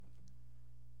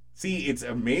See, it's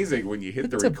amazing when you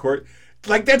hit the record.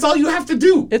 Like, that's all you have to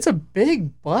do. It's a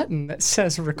big button that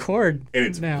says record. And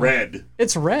it's now. red.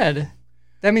 It's red.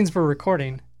 That means we're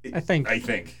recording, I think.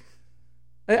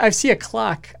 I see a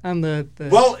clock on the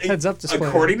heads-up display.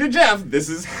 According to Jeff, this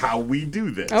is how we do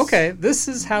this. Okay, this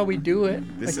is how we do it.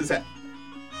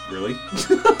 Really?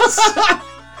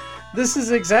 This is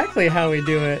exactly how we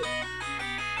do it.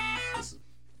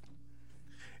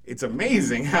 It's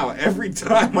amazing how every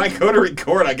time I go to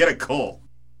record, I get a call.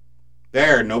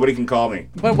 There, nobody can call me.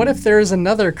 But what if there's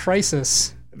another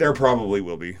crisis? There probably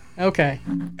will be. Okay.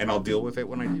 And I'll deal with it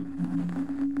when I do.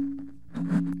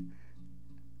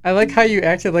 I like how you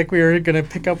acted like we were going to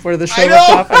pick up where the show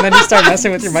left off, and then you start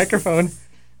messing with your microphone.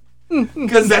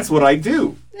 Because that's what I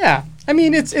do. Yeah. I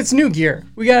mean, it's new gear.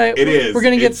 It is. We're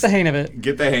going to get the hang of it.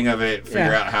 Get the hang of it,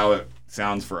 figure out how it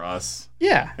sounds for us.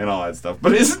 Yeah. And all that stuff.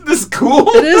 But isn't this cool?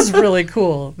 It is really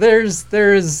cool. There's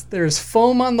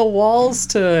foam on the walls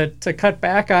to cut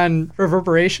back on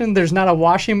reverberation. There's not a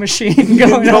washing machine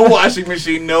going on. No washing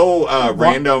machine, no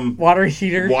random water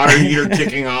heater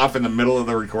kicking off in the middle of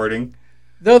the recording.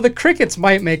 Though the crickets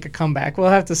might make a comeback. We'll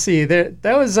have to see. That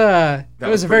was a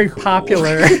very cool.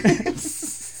 popular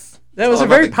that was a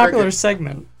very popular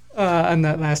segment on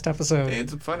that last episode.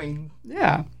 It's funny.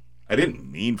 Yeah. I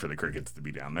didn't mean for the crickets to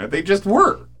be down there. They just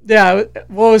were. Yeah.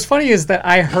 What was funny is that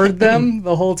I heard them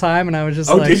the whole time, and I was just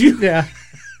like... Oh, did you? Yeah.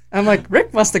 I'm like,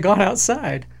 Rick must have gone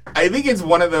outside. I think it's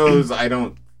one of those I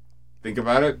don't think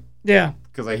about it. Yeah.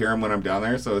 Because I hear them when I'm down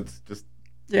there, so it's just...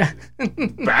 Yeah.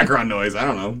 background noise. I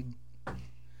don't know.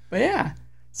 But yeah.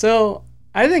 So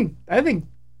I think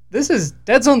this is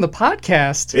Dead Zone the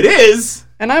podcast. It is.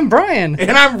 And I'm Brian.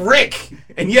 And I'm Rick.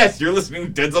 And yes, you're listening to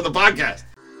Dead Zone the podcast.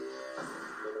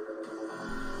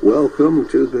 Welcome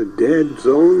to the Dead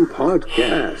Zone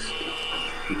podcast.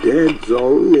 Dead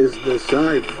Zone is the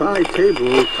sci-fi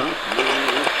tabletop.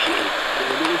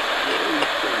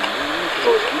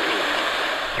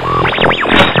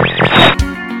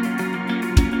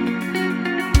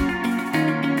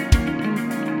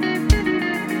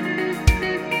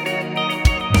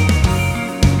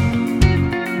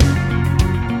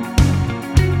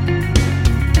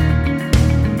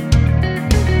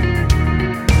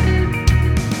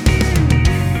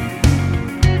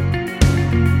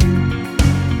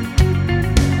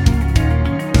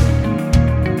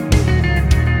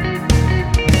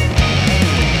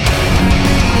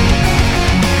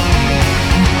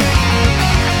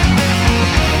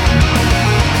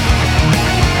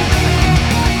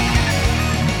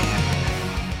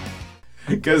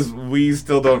 Because we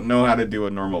still don't know how to do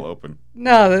a normal open.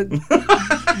 No,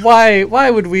 why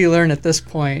would we learn at this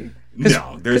point?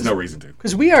 No, there's no reason to.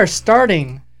 Because we are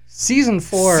starting season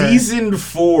 4. Season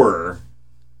 4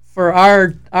 for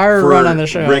our run on the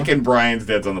show. Rick and Brian's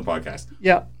Deads on the podcast.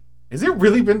 Yep. Has it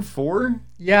really been 4?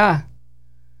 Yeah.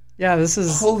 Yeah, this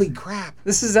is... Holy crap.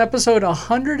 This is episode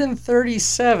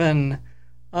 137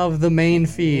 of the main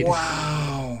feed.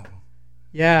 Wow.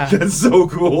 Yeah. That's so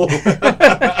cool.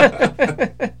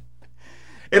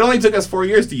 It only took us 4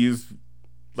 years to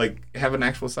have an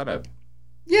actual setup.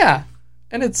 Yeah.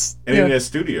 And it's... And in a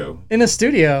studio. In a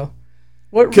studio.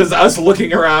 Because us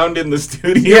looking around in the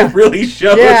studio really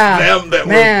shows them that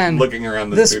we're looking around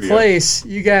the studio. This place,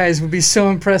 you guys would be so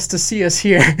impressed to see us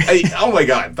here. Oh my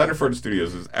God, Thunderforge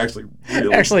Studios is actually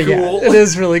really cool. Yeah, it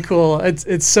is really cool.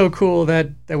 It's so cool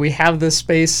that we have this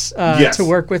space to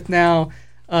work with now.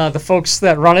 The folks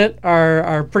that run it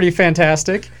are pretty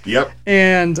fantastic. Yep.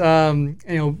 And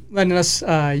letting us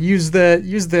use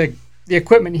the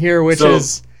equipment here, which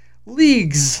is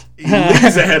leagues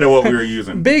ahead of what we were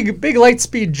using. Big light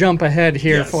speed jump ahead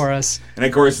here for us. And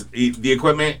of course, the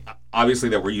equipment obviously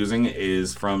that we're using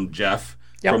is from Jeff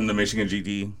from the Michigan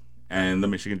GT and the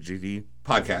Michigan GT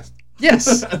podcast.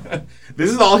 Yes. This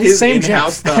is all his same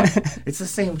in-house Jeff. stuff. It's the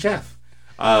same Jeff.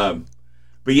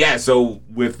 But yeah, so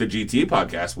with the GT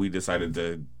podcast, we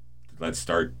decided let's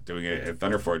start doing it at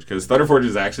Thunderforge, because Thunderforge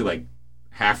is actually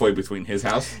halfway between his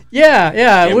house. Yeah,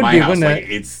 it would be, wouldn't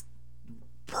it? It's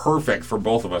perfect for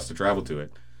both of us to travel to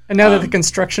it. And now that the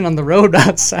construction on the road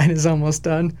outside is almost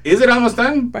done. Is it almost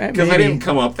done? Because I didn't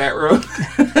come up that road.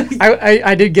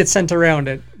 I did get sent around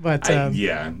it, but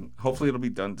yeah. Hopefully it'll be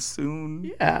done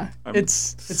soon. Yeah, it's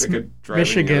sick of driving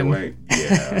Michigan. The other way.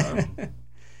 Yeah.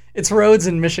 It's roads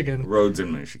in Michigan. Roads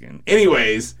in Michigan.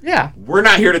 Anyways, yeah, we're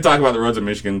not here to talk about the roads in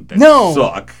Michigan that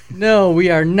suck. No, we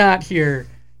are not here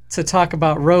to talk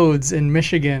about roads in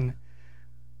Michigan.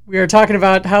 We are talking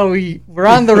about how we're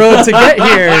on the road to get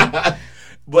here.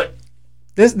 But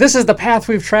this is the path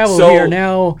we've traveled. We are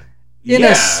now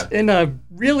in a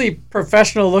really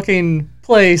professional looking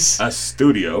place. A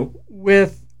studio.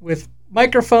 With with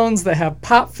microphones that have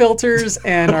pop filters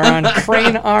and are on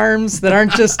crane arms that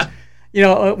aren't just,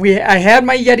 I had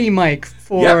my Yeti mic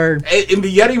for. Yeah. And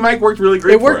the Yeti mic worked really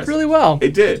great. It worked really well.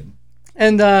 It did.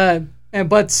 But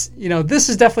this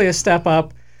is definitely a step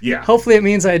up. Yeah. Hopefully it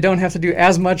means I don't have to do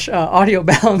as much audio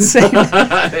balancing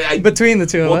between the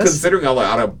two of us. Well, considering all the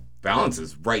audio balance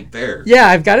is right there. Yeah,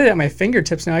 I've got it at my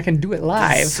fingertips now. I can do it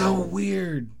live. That's so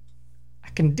weird. I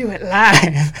can do it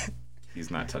live. He's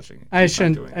not touching it. I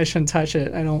shouldn't touch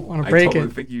it. I don't want to break it. I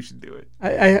totally think you should do it.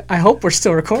 I hope we're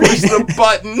still recording. Push the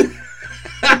button.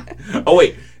 Oh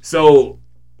wait. So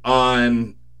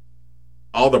on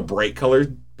all the bright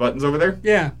colored buttons over there?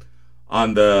 Yeah.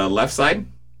 On the left side,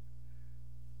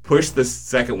 push the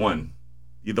second one.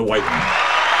 The white one.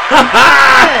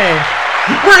 Hey.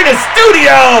 We're in a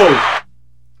studio!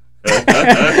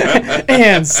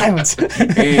 And silence.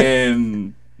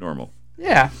 And normal.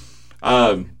 Yeah.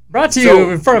 Brought to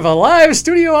you in front of a live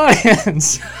studio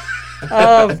audience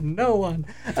of no one.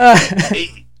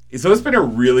 So it's been a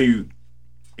really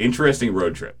interesting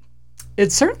road trip.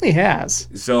 It certainly has.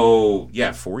 So,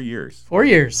 4 years. 4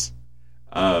 years.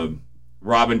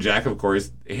 Rob and Jack, of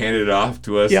course, handed it off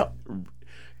to us. Yep.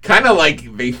 Kind of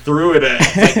like they threw it at,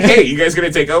 like, hey, you guys going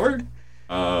to take over?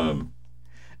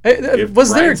 If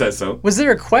Brian says so. Was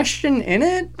there a question in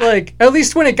it? Like, at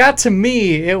least when it got to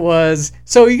me, it was,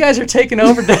 so you guys are taking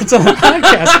over Dead on the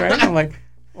podcast, right? I'm like,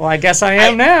 well, I guess I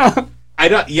am now.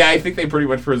 I think they pretty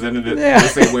much presented it the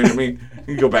same way to me. You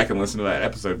can go back and listen to that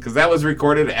episode, because that was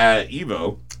recorded at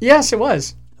EVO. Yes, it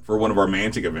was. For one of our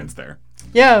Mantic events there.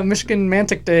 Yeah, Michigan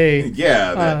Mantic Day.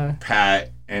 Yeah, that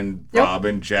Pat and Rob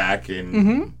and Jack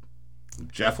and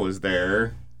Jeff was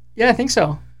there. Yeah, I think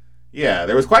so. Yeah,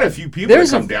 there was quite a few people that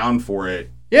come down for it.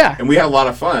 Yeah. And we had a lot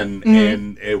of fun,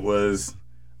 and it was,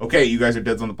 okay, you guys are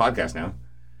Deads on the podcast now.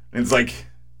 And it's like,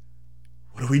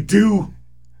 what do we do?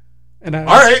 And all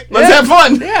right, let's have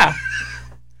fun. Yeah.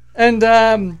 And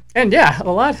a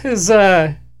lot has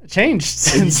changed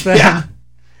since then. Yeah.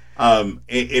 And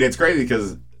it's crazy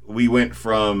because we went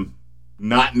from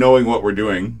not knowing what we're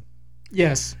doing.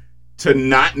 Yes. To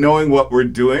not knowing what we're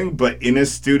doing, but in a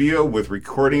studio with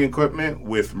recording equipment,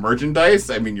 with merchandise.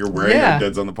 I mean, you're wearing a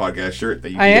Deads on the Podcast shirt that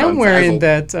you can get on Zazzle. I am wearing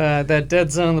that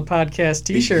Deads on the Podcast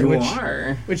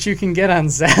t-shirt, which you can get on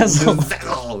Zazzle.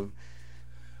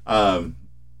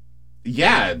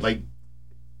 Like,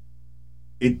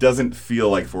 it doesn't feel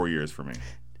like 4 years for me.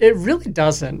 It really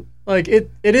doesn't. Like,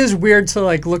 it is weird to,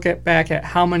 like, look back at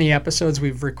how many episodes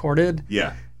we've recorded.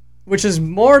 Yeah. Which is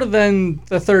more than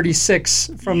the 36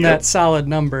 from that solid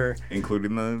number.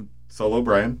 Including the solo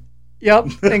Brian. Yep,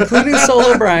 including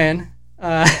solo Brian.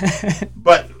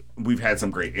 But we've had some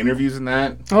great interviews in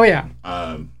that. Oh, yeah.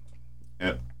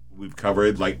 We've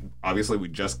covered, like, obviously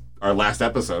our last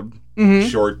episode,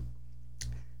 short.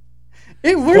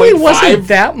 It really wasn't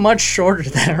that much shorter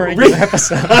than a regular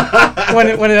episode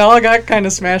when it all got kind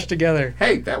of smashed together.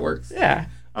 Hey, that works. Yeah.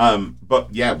 But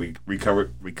yeah, we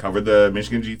covered the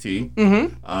Michigan GT.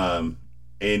 Mm-hmm.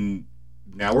 And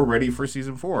now we're ready for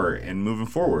season 4 and moving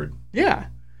forward. Yeah.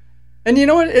 And you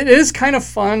know what? It is kind of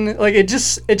fun. Like, it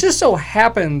just so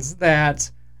happens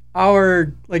that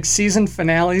our, like, season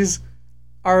finales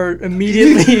are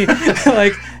immediately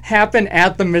like happen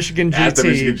at the Michigan GT. At the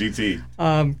Michigan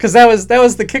GT. Because that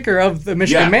was the kicker of the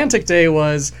Michigan Mantic Day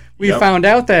was we found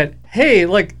out that, hey,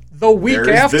 like, the week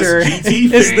after is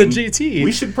the GT.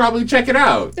 We should probably check it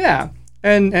out. Yeah.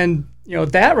 And you know,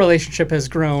 that relationship has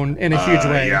grown in a huge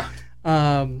way. Yeah.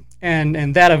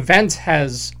 And that event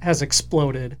has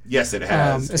exploded. Yes, it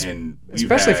has. And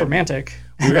especially for Mantic.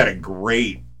 We've had a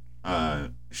great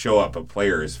show up of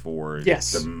players for the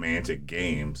Mantic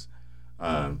games.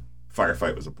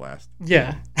 Firefight was a blast.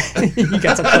 Yeah. You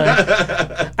got to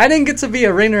play. I didn't get to be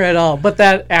a ringer at all, but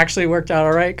that actually worked out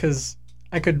all right because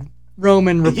I could roam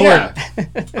and report.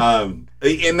 Yeah.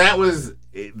 And that was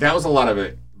a lot of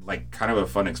it, like, kind of a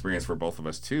fun experience for both of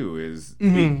us too.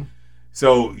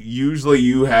 So usually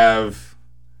you have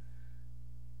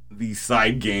these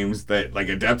side games that, like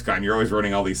AdeptCon, you're always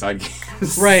running all these side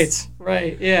games.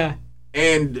 Right, yeah.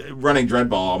 And running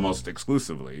Dreadball almost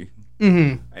exclusively.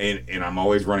 Mm-hmm. And I'm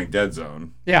always running Dead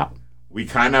Zone. Yeah. We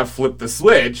kind of flipped the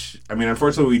switch. I mean,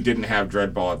 unfortunately, we didn't have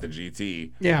Dreadball at the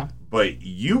GT. Yeah. But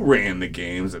you ran the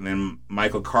games, and then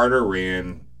Michael Carter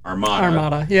ran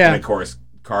Armada, yeah. And, of course,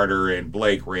 Carter and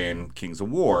Blake ran Kings of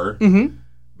War. Mm-hmm.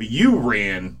 But you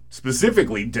ran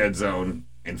specifically Dead Zone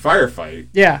and Firefight.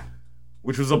 Yeah.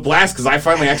 Which was a blast because I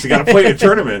finally actually got to play a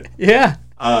tournament. Yeah.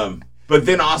 But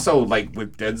then also, like,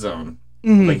 with Dead Zone,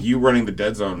 like, you running the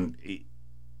Dead Zone,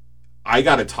 I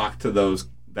got to talk to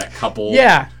that couple.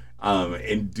 Yeah.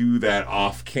 And do that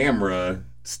off camera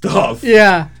stuff.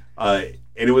 Yeah.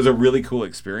 And it was a really cool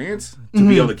experience to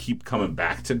be able to keep coming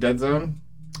back to Dead Zone.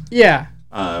 Yeah.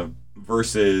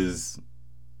 Versus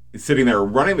sitting there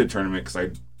running the tournament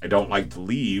because I don't like to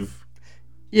leave.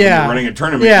 Yeah. When you're running a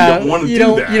tournament, Yeah. you don't want to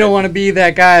do that. You don't want to be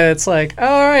that guy that's like, oh,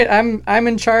 all right, I'm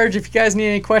in charge. If you guys need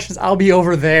any questions, I'll be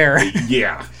over there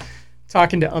Yeah.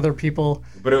 talking to other people.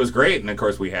 But it was great, and of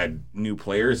course we had new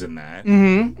players in that.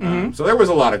 Mm-hmm. So there was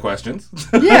a lot of questions.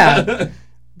 Yeah.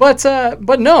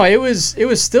 But no, it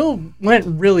was still went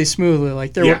really smoothly.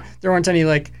 Like there weren't any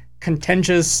like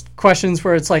contentious questions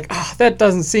where it's like, oh, that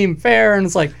doesn't seem fair, and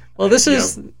it's like, well, this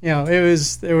is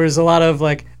there was a lot of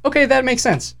like, okay, that makes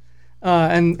sense,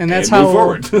 and that's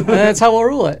how that's how we'll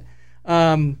rule it.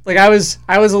 Like I was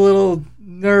a little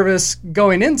nervous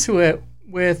going into it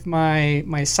with my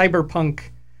cyberpunk,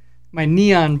 my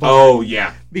neon board. Oh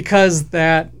yeah, because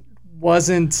that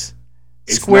wasn't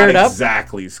it's squared not up.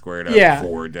 Exactly squared up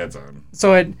for Dead Zone.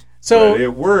 So but it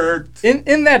worked.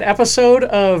 In that episode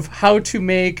of how to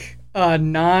make a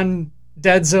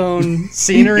non-Dead Zone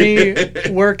scenery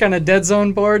work on a Dead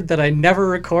Zone board that I never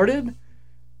recorded,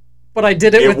 but I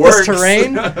did it with works. this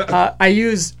terrain. I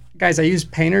use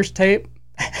painter's tape,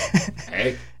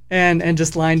 Hey. and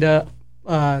just lined up,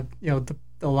 the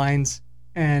lines,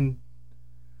 and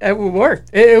it worked.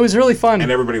 It was really fun,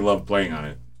 And everybody loved playing on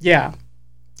it. yeah.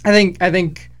 I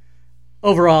think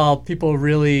overall people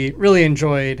really really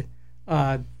enjoyed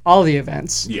all the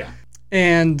events. Yeah.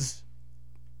 And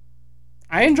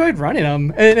I enjoyed running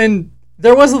them. And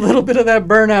there was a little bit of that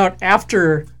burnout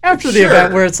after the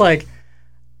event where it's like,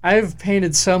 I've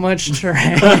painted so much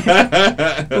terrain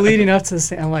leading up to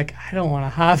this. I'm like, I don't want a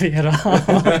hobby at all.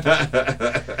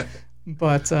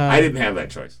 But I didn't have that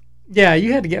choice. Yeah,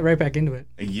 you had to get right back into it.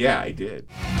 Yeah, I did.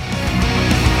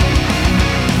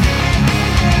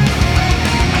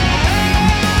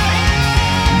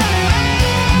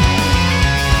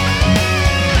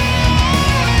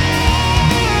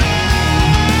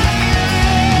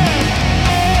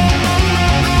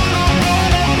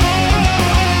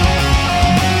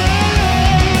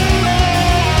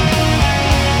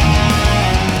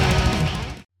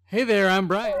 Hey there, I'm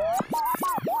Brian.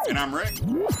 And I'm Rick.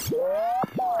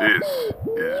 This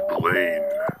is Blaine.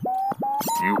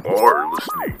 You are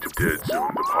listening to Dead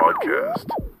Zone, the podcast.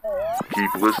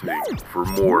 Keep listening for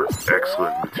more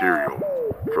excellent material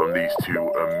from these two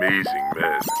amazing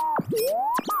men.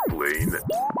 Blaine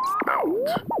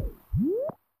out.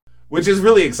 Which is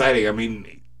really exciting. I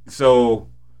mean, so,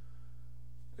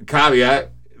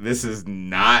 caveat, this is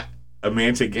not a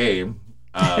Mantic game.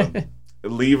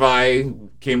 Levi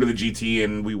came to the GT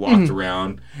and we walked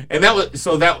around, and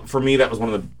that for me, that was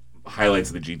one of the highlights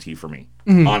of the GT for me.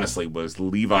 Honestly, was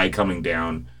Levi coming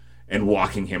down and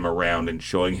walking him around and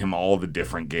showing him all the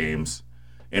different games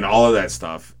and all of that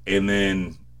stuff, and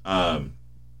then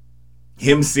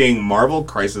him seeing Marvel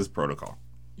Crisis Protocol.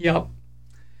 Yep.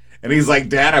 And he's like,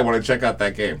 Dad, I want to check out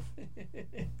that game.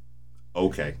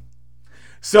 Okay.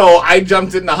 So I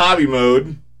jumped into hobby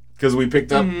mode because we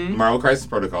picked up Marvel Crisis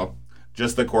Protocol,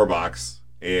 just the core box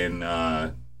in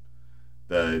the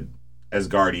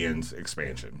Asgardians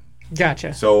expansion.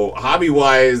 Gotcha. So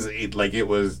hobby-wise, it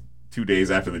was 2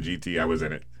 days after the GT I was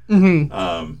in it.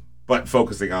 But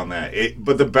focusing on that.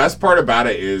 But the best part about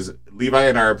it is Levi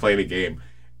and I are playing a game,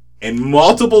 and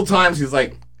multiple times he's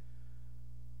like,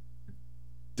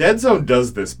 Dead Zone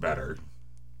does this better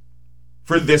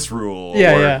for this rule.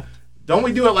 Yeah, or, yeah. Don't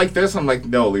we do it like this? I'm like,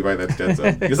 no, Levi, that's Dead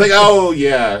Zone. He's like, oh,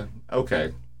 yeah,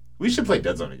 okay. We should play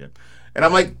Dead Zone again. And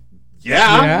I'm like,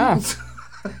 yeah.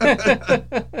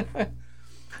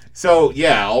 So,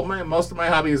 yeah, most of my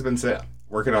hobby has been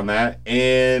working on that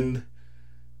and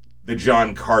the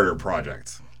John Carter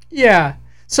project. Yeah.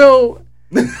 So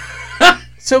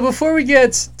before we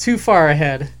get too far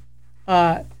ahead,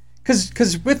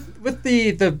 because with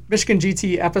the Michigan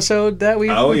GT episod that we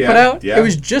put out, it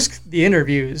was just the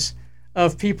interviews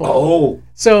of people. Oh.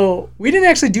 So we didn't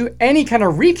actually do any kind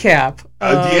of recap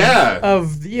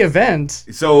of the event.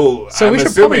 So I'm we should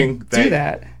assuming probably do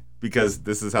that. Because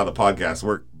this is how the podcast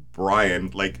works. Brian,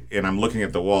 and I'm looking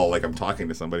at the wall like I'm talking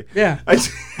to somebody. Yeah.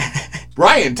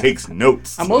 Brian takes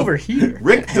notes. I'm over here.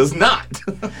 Rick does not.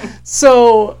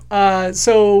 So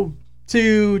to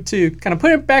kind of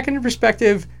put it back into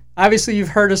perspective, obviously you've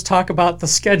heard us talk about the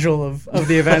schedule of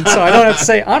the event, so I don't have to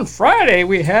say on Friday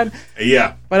we had.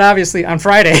 Yeah. But obviously on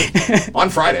Friday. On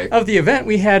Friday. Of the event,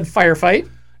 we had Firefight.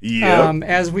 Yeah.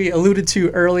 As we alluded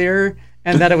to earlier,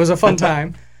 and that it was a fun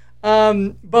time.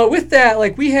 But with that,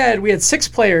 we had 6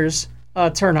 players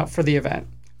turn up for the event,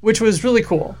 which was really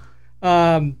cool.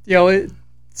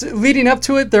 Leading up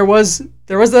to it, there was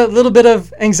there was a little bit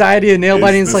of anxiety and nail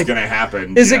biting. It's Is this going to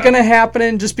happen? is it going to happen?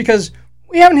 And just because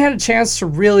we haven't had a chance to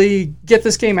really get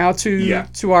this game out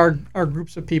to our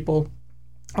groups of people,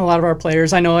 a lot of our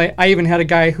players. I know I even had a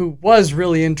guy who was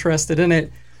really interested in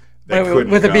it, but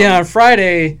with it being on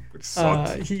Friday,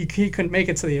 he couldn't make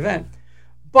it to the event.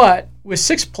 But with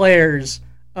 6 players,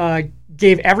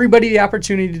 gave everybody the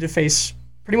opportunity to face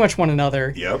pretty much one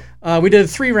another. Yep. We did a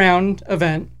 3-round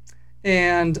event,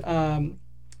 and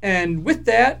with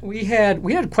that we had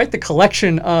quite the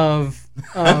collection of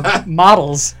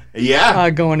models. Yeah.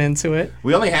 Going into it.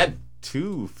 We only had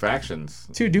 2 factions.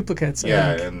 2 duplicates.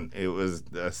 Yeah, and it was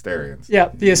the Asterians. Yeah,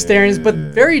 the Asterians, but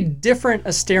very different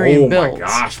Asterian builds. Oh my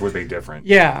gosh, were they different?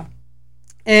 Yeah,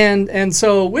 and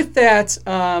so with that,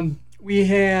 we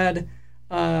had,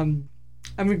 I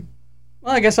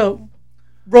guess I'll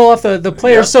roll off the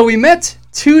players. Yep. So we met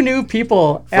 2 new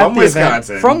people at the event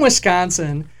from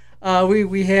Wisconsin.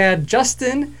 We had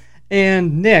Justin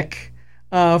and Nick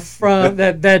from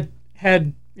that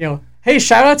had, hey,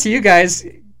 shout out to you guys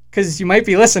because you might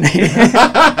be listening.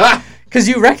 Because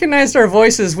you recognized our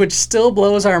voices, which still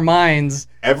blows our minds.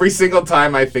 Every single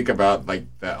time I think about like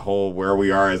that whole where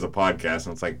we are as a podcast,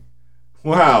 and it's like,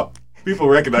 wow, people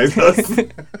recognize us.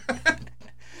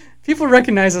 People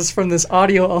recognize us from this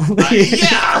audio only.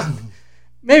 Yeah.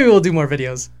 Maybe we'll do more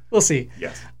videos. We'll see.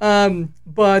 Yes.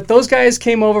 But those guys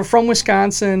came over from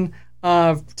Wisconsin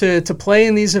to play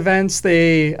in these events.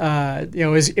 They,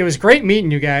 it was great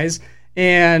meeting you guys,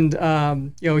 and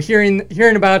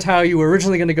hearing about how you were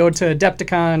originally going to go to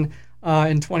Adepticon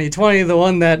in 2020, the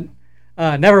one that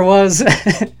never was,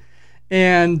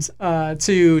 and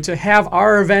to have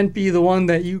our event be the one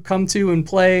that you come to and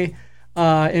play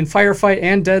in Firefight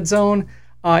and Dead Zone.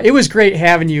 It was great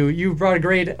having you. You brought a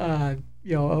great,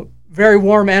 very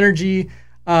warm energy,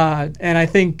 and I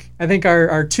think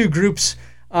our 2 groups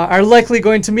are likely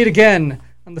going to meet again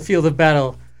on the field of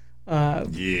battle.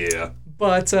 Yeah.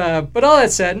 But all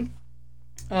that said,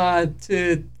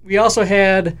 we also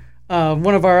had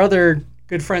one of our other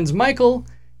good friends, Michael.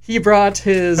 He brought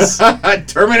his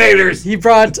Terminators. He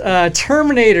brought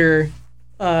Terminator,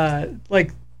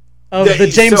 the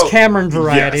James Cameron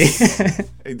variety.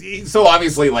 Yes. So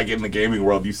obviously, like in the gaming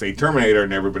world, you say Terminator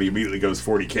and everybody immediately goes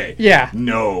 40K. Yeah.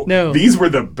 No. These were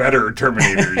the better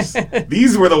Terminators.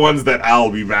 These were the ones that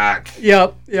I'll be back.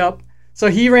 Yep. So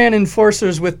he ran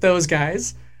Enforcers with those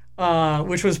guys,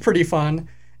 which was pretty fun.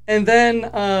 And then,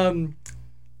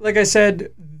 like I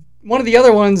said, one of the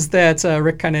other ones that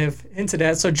Rick kind of hinted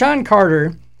at. So John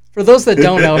Carter, for those that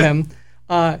don't know him,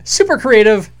 super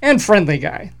creative and friendly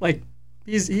guy. Like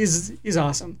he's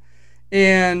awesome.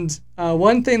 And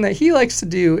one thing that he likes to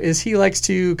do is he likes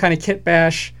to kind of kit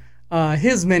bash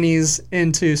his minis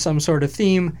into some sort of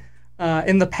theme.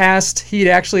 In the past, he'd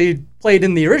actually played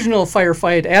in the original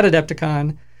Firefight at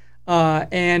Adepticon,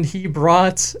 and he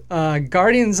brought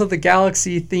Guardians of the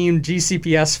Galaxy themed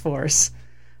GCPS Force,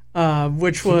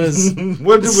 which was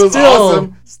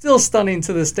awesome. Still stunning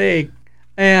to this day.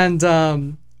 And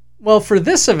for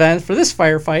this event, for this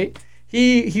Firefight,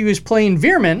 he was playing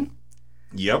Veerman.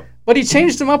 Yep. But he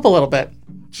changed them up a little bit.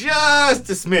 Just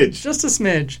a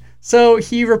smidge. So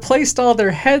he replaced all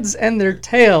their heads and their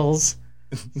tails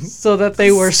so that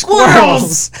they were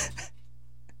squirrels.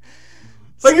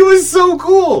 Like, it was so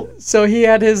cool. So he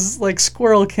had his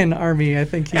Squirrelkin army, I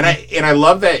think. And I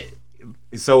love that.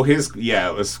 So it was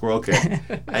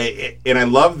Squirrelkin. And I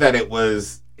love that it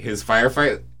was his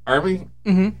Firefight army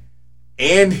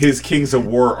and his Kings of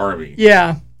War army.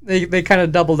 Yeah, they kind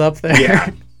of doubled up there. Yeah.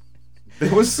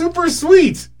 It was super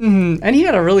sweet. Mm-hmm. And he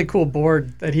had a really cool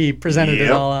board that he presented it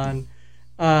all on.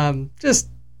 Just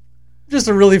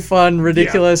a really fun,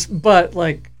 ridiculous, but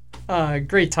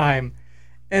great time.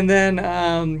 And then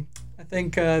I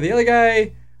think the other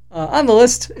guy on the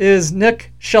list is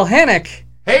Nick Shelhanek.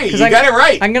 Hey, you got it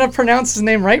right. I'm going to pronounce his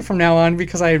name right from now on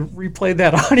because I replayed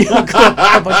that audio clip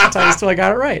a bunch of times till I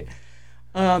got it right.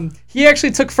 He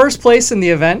actually took first place in the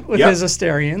event with his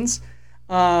Asterians.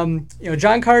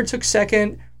 John Carter took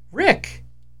second. Rick,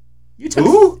 you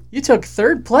took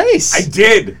third place. I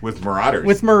did with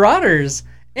Marauders.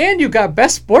 And you got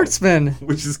best sportsman,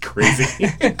 which is crazy.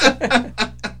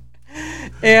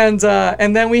 And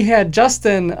then we had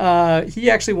Justin.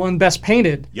 He actually won best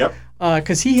painted. Yep.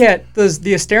 Because he had the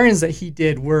Asterians that he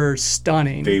did were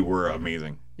stunning. They were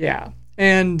amazing. Yeah,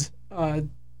 and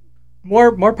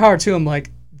more power to them.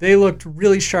 Like, they looked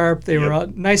really sharp. They were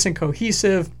nice and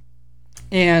cohesive.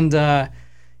 And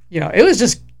it was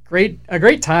just a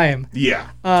great time. Yeah.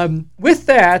 With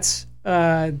that,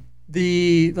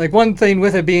 the like one thing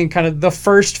with it being kind of the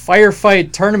first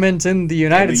firefight tournament in the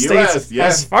United States, US, yeah.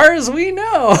 as far as we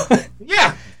know.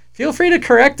 Yeah. Feel free to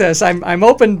correct us. I'm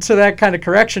open to that kind of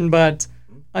correction, but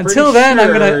until then,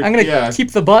 sure, I'm gonna yeah.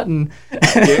 keep the button. Yeah,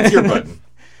 it's your button.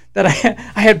 That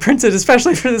I had printed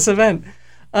especially for this event.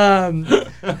 But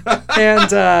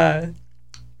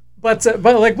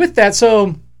like with that,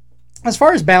 so as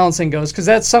far as balancing goes, because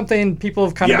that's something people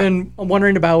have kind of been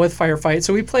wondering about with Firefight.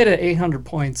 So we played at 800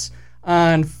 points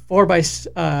on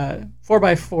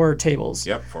 4x4 tables.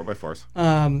 Yep,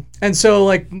 4x4s. And so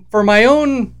like for my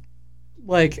own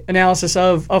like analysis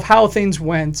of how things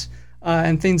went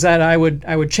and things that I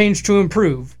would change to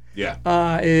improve.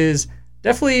 Yeah. Is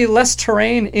definitely less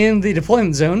terrain in the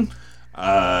deployment zone.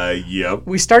 Yep.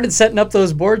 We started setting up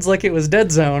those boards like it was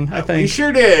Dead Zone, I think. We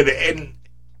sure did. And,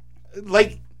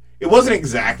 like, it wasn't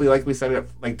exactly like we set it up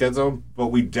like Dead Zone, but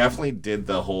we definitely did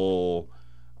the whole...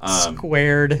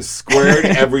 squared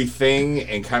everything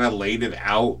and kind of laid it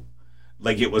out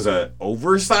like it was a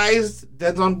oversized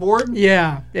Dead Zone board.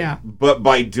 Yeah. But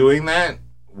by doing that,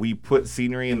 we put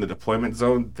scenery in the deployment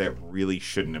zone that really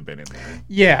shouldn't have been in there.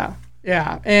 Yeah.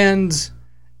 And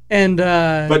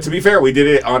but to be fair, we did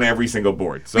it on every single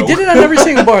board. So we did it on every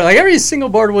single board. Like every single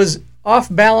board was off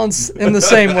balance in the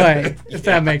same way, if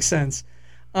that makes sense.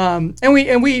 But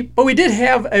we did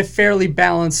have a fairly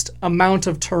balanced amount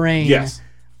of terrain. Yes.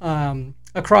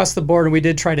 Across the board, and we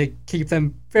did try to keep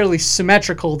them fairly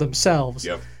symmetrical themselves.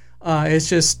 Yep. It's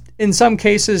just in some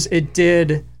cases it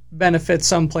did benefit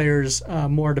some players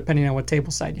more depending on what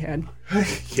table side you had.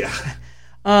 Yeah.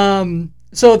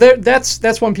 So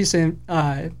that's one piece of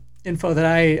info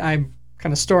that I'm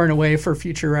kind of storing away for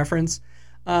future reference.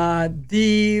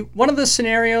 One of the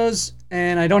scenarios,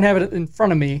 and I don't have it in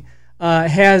front of me,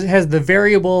 has the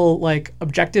variable like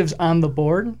objectives on the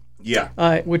board.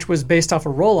 Yeah. Which was based off a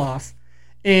roll-off.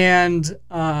 And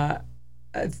I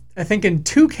think in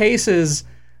two cases,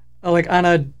 like on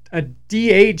a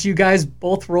D8, you guys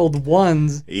both rolled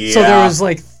ones. Yeah. So there was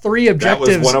like three objectives.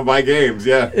 That was one of my games,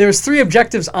 yeah. There was three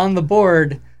objectives on the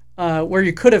board where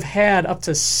you could have had up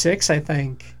to 6, I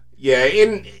think.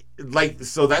 Yeah,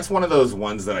 so that's one of those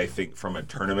ones that I think from a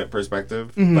tournament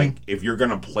perspective, like if you're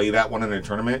going to play that one in a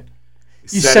tournament,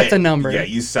 you set the number. Yeah,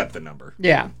 you set the number.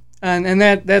 Yeah. And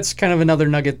that's kind of another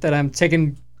nugget that I'm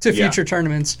taking to future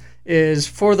tournaments is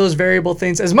for those variable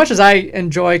things. As much as I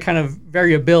enjoy kind of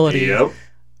variability,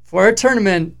 for a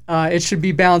tournament, it should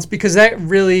be balanced because that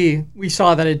really, we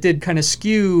saw that it did kind of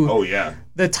skew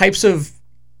the types of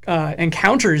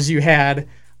encounters you had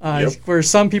where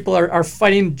some people are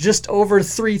fighting just over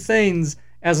 3 things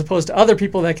as opposed to other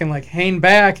people that can like hang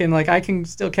back and like I can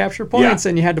still capture points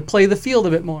and you had to play the field a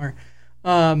bit more.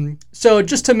 So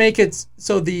just to make it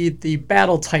so the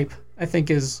battle type I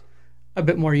think is a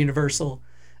bit more universal.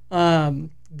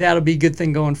 That'll be a good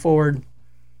thing going forward.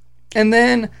 And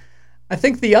then I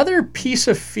think the other piece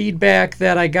of feedback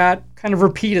that I got kind of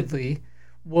repeatedly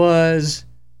was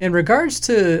in regards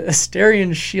to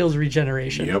Asterion Shield's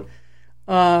regeneration. Yep.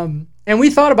 And we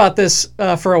thought about this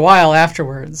for a while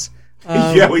afterwards.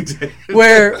 Yeah, we did.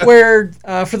 where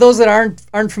for those that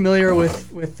aren't familiar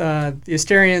with the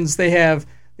Asterions, they have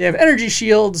energy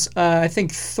shields. I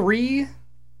think 3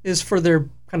 is for their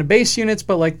kind of base units,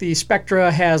 but like the Spectra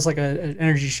has like an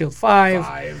energy shield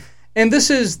 5. And this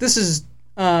is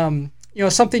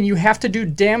something you have to do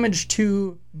damage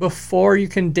to before you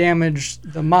can damage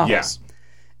the models.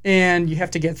 And you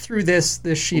have to get through this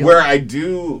shield. Where I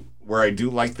do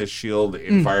like the shield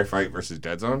in Firefight versus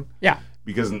Dead Zone. Yeah.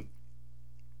 Because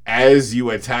as you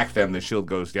attack them, the shield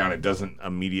goes down. It doesn't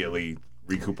immediately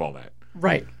recoup all that.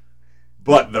 Right.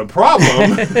 But the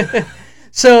problem...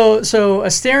 So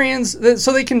Asterions,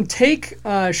 so they can take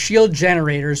shield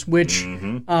generators, which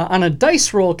on a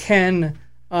dice roll can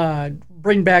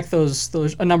bring back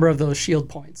a number of those shield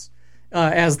points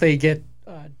as they get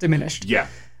diminished. Yeah.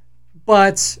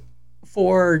 But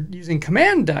for using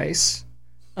command dice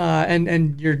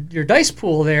and your dice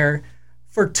pool there,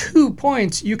 for 2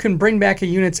 points you can bring back a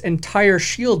unit's entire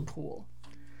shield pool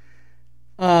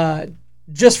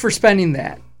just for spending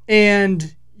that,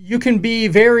 and you can be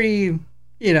very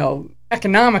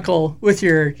economical with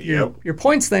your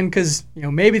points then, because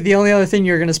maybe the only other thing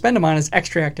you're going to spend them on is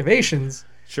extra activations.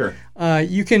 Sure.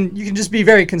 You can just be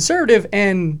very conservative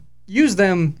and use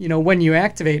them when you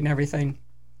activate and everything.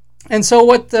 And so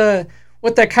what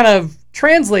that kind of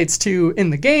translates to in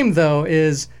the game though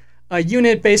is a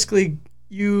unit basically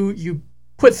you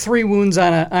put 3 wounds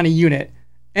on a unit.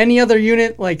 Any other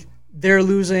unit, like they're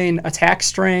losing attack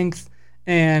strength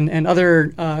and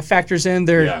other factors in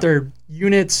their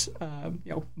units,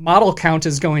 model count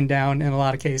is going down in a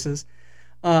lot of cases.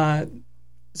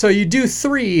 So you do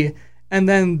 3, and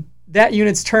then that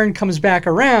unit's turn comes back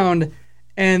around,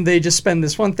 and they just spend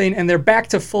this one thing, and they're back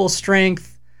to full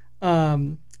strength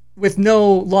with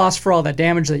no loss for all that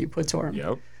damage that you put to them.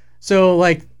 Yep. So,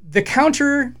 like, the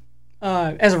counter,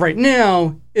 as of right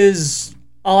now, is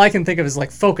all I can think of is, like,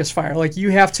 focus fire. Like,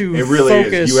 you have to It really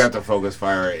focus. is. You have to focus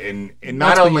fire, and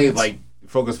not Multiple only units. like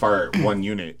focus fire one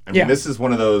unit. I mean, Yeah. this is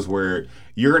one of those where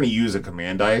you're going to use a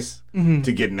command dice Mm-hmm.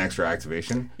 to get an extra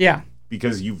activation Yeah.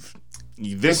 because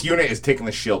this unit is taking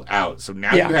the shield out. So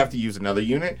now Yeah. you have to use another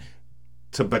unit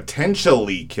to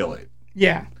potentially kill it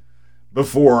Yeah.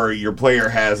 before your player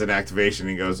has an activation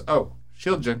and goes, "Oh,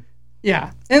 shield gen."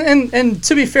 Yeah, and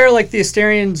to be fair, like the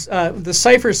Asterians, the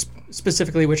Ciphers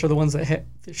specifically, which are the ones that hit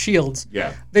the shields,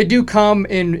 Yeah. they do come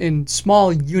in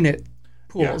small unit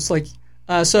pools. Like,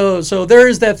 so there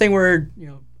is that thing where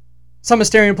some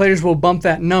Asterian players will bump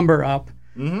that number up,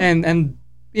 and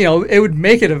it would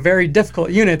make it a very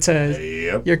difficult unit to.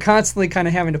 Yep. You're constantly kind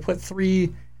of having to put three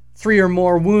or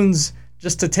more wounds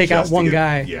just to take out Just to one get-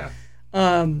 guy. Yeah.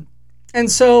 And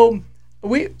so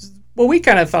we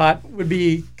kind of thought would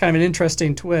be kind of an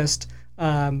interesting twist.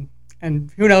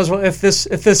 And who knows if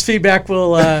this feedback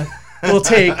will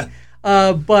take.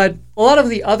 But a lot of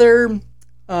the other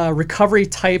recovery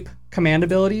type command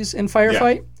abilities in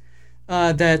Firefight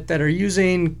that are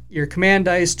using your command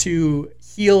dice to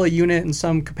heal a unit in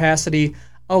some capacity,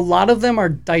 a lot of them are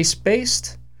dice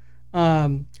based,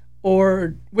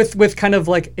 or with kind of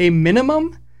like a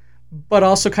minimum, but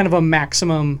also kind of a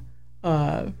maximum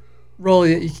roll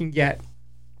that you can get.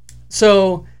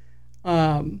 So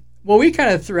what we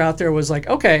kind of threw out there was like,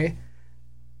 okay,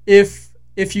 if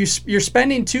you're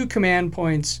spending 2 command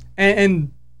points,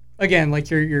 and again, like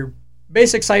your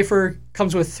basic Cypher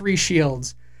comes with 3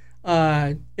 shields.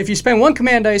 If you spend 1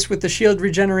 command dice with the shield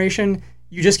regeneration,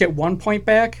 you just get 1 point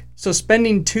back. So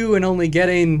spending 2 and only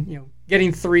getting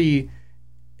 3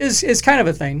 is kind of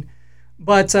a thing.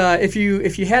 But if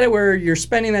you had it where you're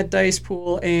spending that dice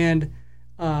pool, and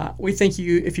we think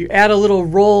if you add a little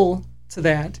roll to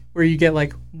that, where you get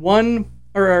like 1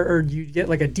 or you get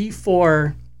like a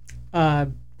D4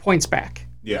 points back.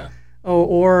 Yeah.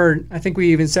 Or I think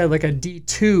we even said like a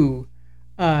D2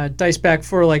 dice back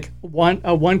for like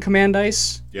one command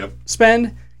dice Yep.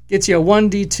 spend gets you a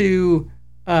 1d2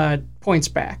 points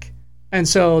back, and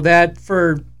so that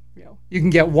for you can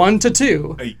get 1 to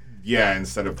 2, Yeah,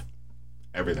 instead of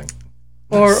everything.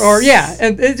 or yeah,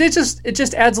 and it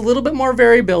just adds a little bit more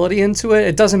variability into it.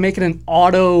 It doesn't make it an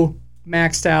auto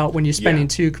maxed out when you're spending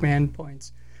 2 command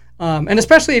points, and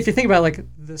especially if you think about like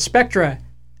the Spectra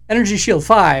Energy Shield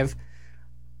 5.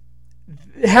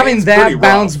 Having It's that pretty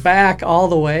bounce rough. back all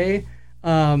the way,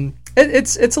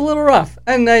 it's a little rough,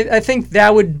 and I think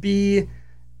that would be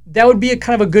a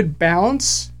kind of a good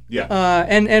balance. Yeah.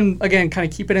 And again, kind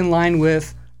of keep it in line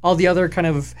with all the other kind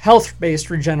of health-based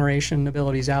regeneration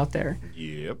abilities out there.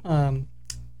 Yep.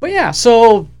 But yeah,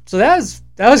 so that was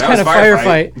kind of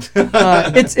Firefight.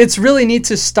 Firefight. It's really neat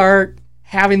to start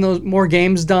having those more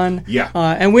games done. Yeah.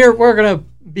 And we're gonna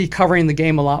be covering the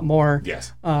game a lot more.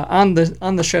 Yes. On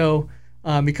the show.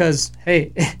 Because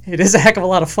hey, it is a heck of a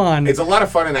lot of fun. It's a lot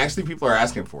of fun, and actually people are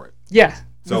asking for it. Yeah,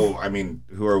 So, I mean,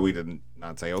 who are we to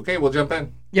not say, okay, we'll jump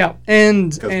in? yeah,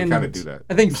 and Because we kind of do that.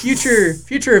 I think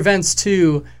future events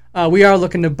too. We are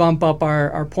looking to bump up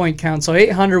our point count. So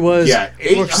 800 was Yeah, we're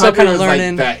 800 still kind of is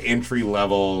learning. like that entry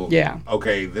level. Yeah.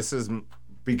 Okay, this is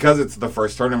because it's the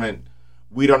first tournament.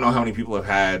 We don't know how many people have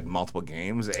had multiple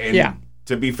games, and Yeah.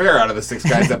 to be fair, out of the 6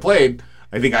 guys that played,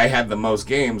 I think I had the most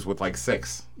games with like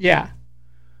 6. Yeah,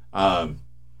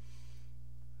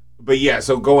 But yeah,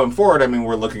 so going forward, I mean,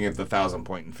 we're looking at the 1,000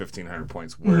 point and 1,500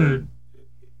 points. Where, Mm-hmm.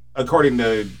 according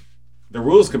to the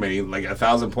rules committee, like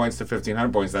 1,000 points to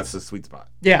 1,500 points, that's the sweet spot.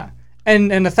 yeah, and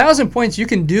 1,000 points you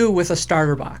can do with a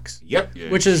starter box, Yep, you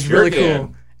which is sure really can.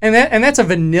 cool. And that's a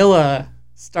vanilla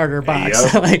starter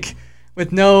box, Yep. like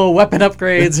with no weapon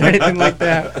upgrades or anything like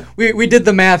that. We did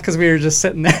the math because we were just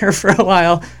sitting there for a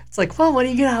while. It's like, well, what do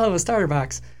you get out of a starter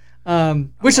box?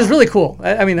 Which is really cool.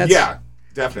 I mean, that's Yeah,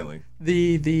 definitely.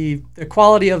 the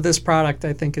quality of this product,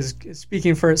 I think, is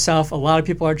speaking for itself. A lot of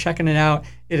people are checking it out.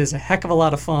 It is a heck of a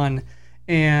lot of fun,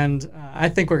 and I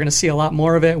think we're going to see a lot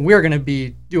more of it. And we're going to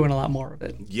be doing a lot more of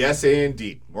it. Yes,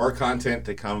 indeed. More content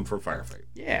to come for Firefight.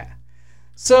 Yeah.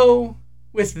 So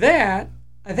with that,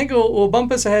 I think we'll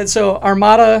bump us ahead. So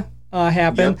Armada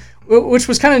happened, which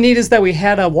was kind of neat. Is that we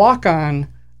had a walk-on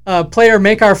player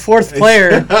make our 4th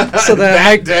player, so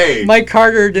that day. Mike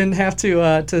Carter didn't have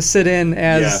to sit in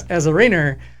as a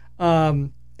ringer.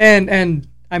 And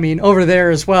I mean, over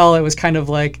there as well, it was kind of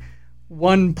like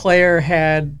one player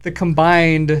had the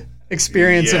combined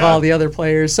experience of Yeah. all the other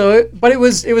players. So, but it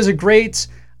was a great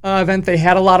event. They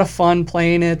had a lot of fun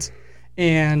playing it,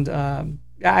 and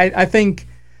I think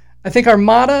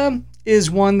Armada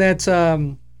is one that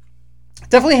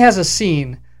definitely has a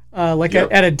scene. Like Yep.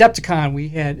 at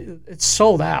Adepticon, it's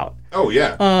sold out. Oh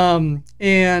yeah.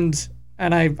 And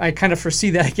I kind of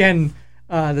foresee that again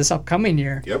this upcoming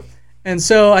year. Yep. And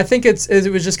so I think it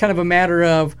was just kind of a matter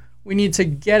of we need to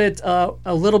get it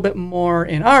a little bit more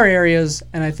in our areas,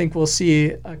 and I think we'll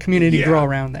see a community Yeah. grow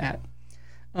around that.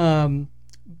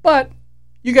 But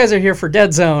you guys are here for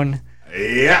Dead Zone.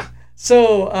 Yeah.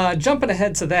 So jumping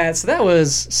ahead to that, so that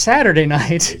was Saturday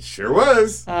night. It sure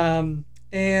was.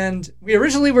 And we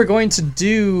originally were going to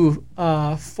do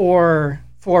four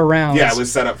rounds. Yeah, it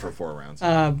was set up for 4 rounds.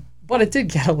 But it did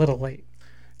get a little late.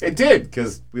 It did,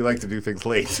 because we like to do things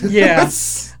late. Yeah.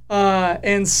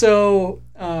 And so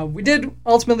we did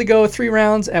ultimately go 3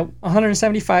 rounds at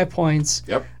 175 points.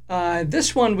 Yep.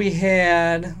 This one we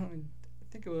had, I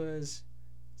think it was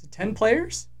 10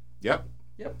 players? Yep.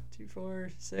 Yep. 2, 4,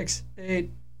 6, 8,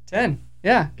 10.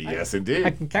 Yeah. Yes, I indeed.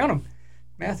 can count them.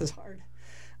 Math is hard.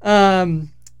 And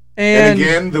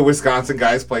again, the Wisconsin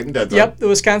guys played in Dead Zone. Yep, the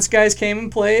Wisconsin guys came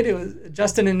and played. It was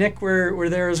Justin and Nick were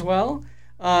there as well,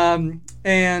 and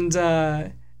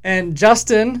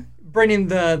Justin bringing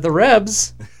the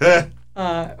Rebs,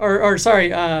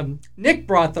 Nick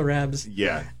brought the Rebs,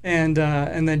 Yeah. and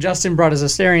then Justin brought his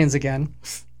Asterians again.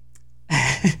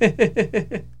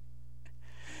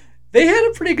 They had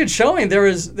a pretty good showing. There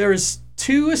was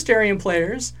 2 Asterian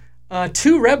players,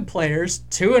 2 Reb players,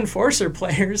 2 Enforcer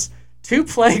players, 2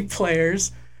 Plague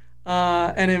players,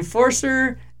 an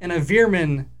Enforcer, and a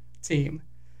Veerman team.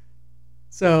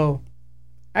 So,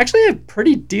 actually a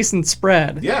pretty decent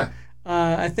spread. Yeah.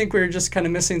 I think we were just kind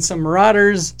of missing some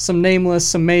Marauders, some Nameless,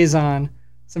 some Maison,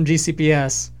 some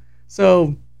GCPS.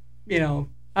 So,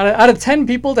 out of 10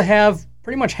 people to have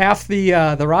pretty much half the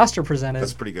roster presented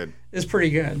That's pretty good. is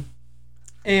pretty good.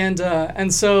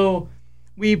 And so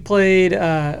we played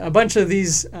a bunch of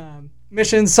these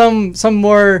missions, some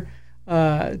more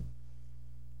of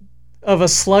a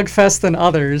slugfest than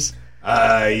others.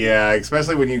 Yeah,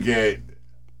 especially when you get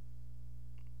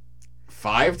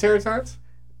 5 Teratons?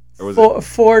 Or was it?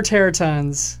 4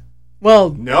 Teratons. Well,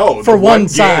 No, for the one game-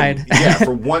 side. Yeah,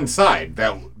 for one side. The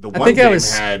I one think game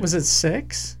was had. it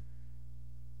 6?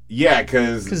 Yeah,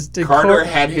 'Cause because did Carter Cor-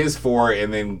 had his 4,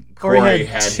 and then Corey Corey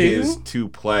had had 2? his 2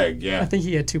 Plague. I Yeah, think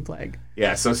he had 2 Plague.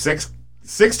 yeah. So six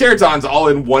Teratons all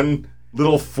in one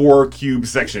little 4 cube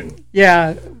section.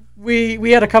 Yeah,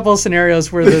 we had a couple of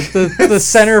scenarios where the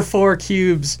center 4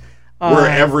 cubes Were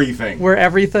everything. were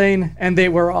everything, and they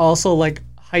were also like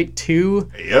height 2.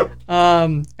 Yep.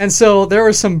 And so there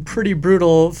were some pretty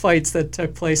brutal fights that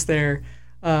took place there.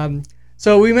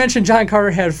 So we mentioned John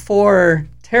Carter had 4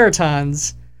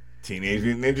 Teratons. Teenage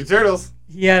Mutant Ninja Turtles.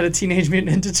 He had a Teenage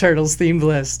Mutant Ninja Turtles themed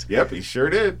list, Yep, he sure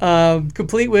did.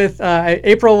 complete with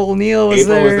April O'Neil was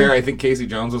April there. was there. I think Casey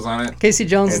Jones was on it. Casey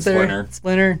Jones And was there. Splinter.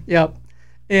 Splinter, yep.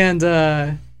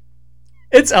 And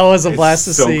it's always a blast to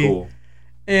It's so see. cool.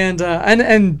 And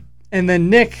then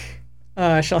Nick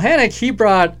Shelhanick, he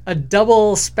brought a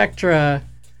double Spectra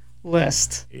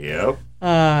list. Yep.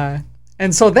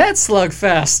 And so that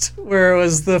slugfest, where it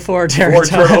was the 4 Four Teratons,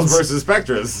 Turtles versus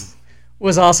Spectras.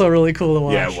 was also really cool to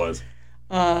watch. Yeah, it was.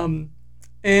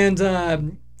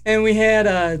 And we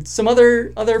had some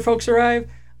other folks arrive.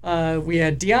 We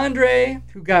had DeAndre,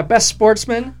 who got Best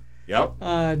Sportsman. Yep.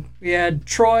 We had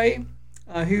Troy,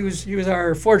 he was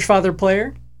our Forge Father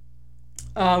player.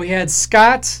 We had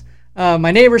Scott,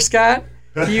 my neighbor Scott.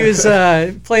 He was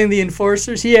playing the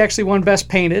Enforcers. He actually won Best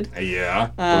Painted. Yeah,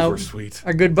 those were sweet.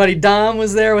 Our good buddy Dom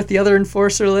was there with the other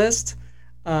Enforcer list.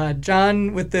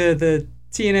 John with the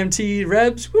TNMT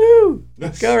Rebs. Woo!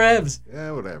 Go Rebs.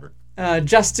 Yeah, whatever.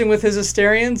 Justin with his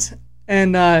Asterians.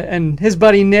 And his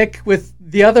buddy Nick with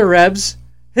the other Rebs.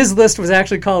 His list was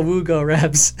actually called Woo Go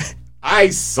Rebs. I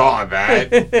saw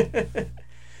that.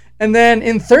 And then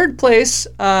in third place,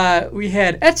 we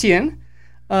had Etienne.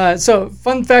 So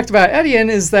fun fact about Etienne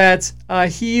is that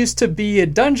he used to be a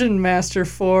dungeon master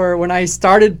for when I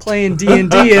started playing D&D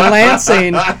in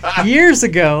Lansing years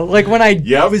ago. Like when I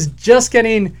was just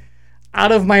getting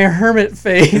out of my hermit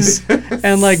phase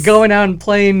and like going out and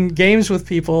playing games with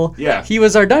people. Yeah. He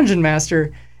was our dungeon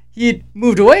master. He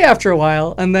moved away after a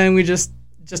while, and then we just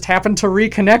happened to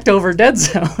reconnect over Dead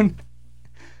Zone,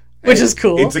 which is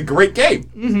cool. It's a great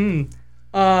game.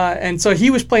 And so he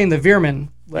was playing the Veerman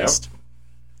list. Yep.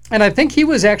 And I think he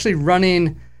was actually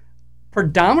running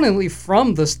predominantly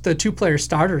from the 2-player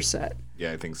starter set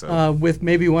Yeah, I think so. with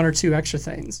maybe 1 or 2 extra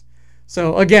things.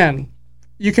 So again,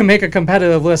 you can make a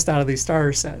competitive list out of these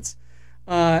starter sets.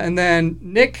 And then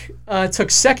Nick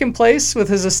took second place with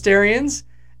his Asterians.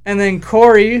 And then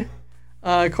Corey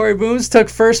Booms took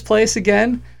first place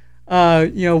again.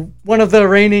 One of the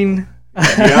reigning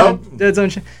Dead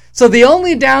Zone. So the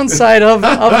only downside of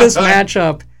this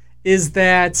matchup is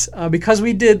that because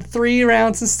we did 3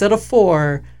 rounds instead of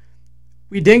 4,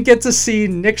 we didn't get to see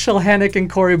Nick Shilhanick and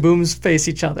Corey Booms face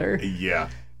each other. Yeah,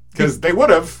 because they would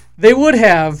have. They would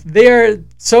have. They are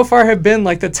so far have been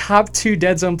like the top 2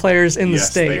 Dead Zone players in the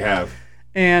state. Yes,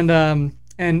 they have.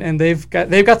 And they've got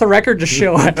the record to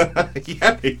show it.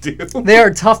 Yeah, they do. They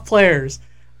are tough players,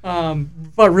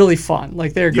 but really fun.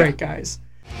 Like they're great guys.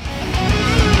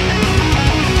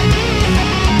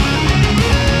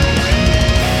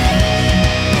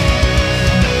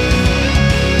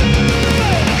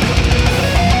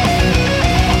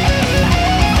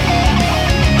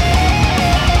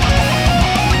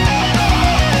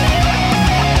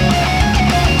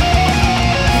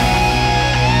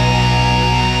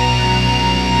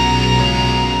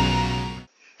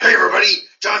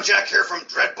 John Jack here from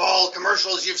Dreadball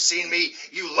Commercials. You've seen me,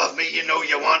 you love me, you know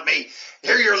you want me.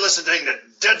 Here you're listening to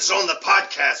Dead Zone the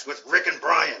podcast with Rick and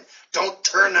Brian. Don't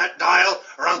turn that dial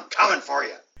or I'm coming for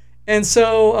you. And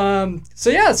so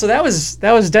that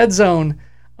was Dead Zone.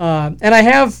 And I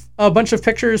have a bunch of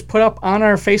pictures put up on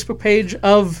our Facebook page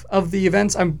of the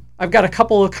events. I've got a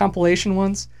couple of compilation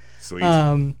ones. Sweet.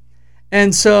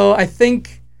 And so I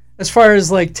think as far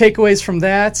as like takeaways from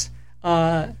that,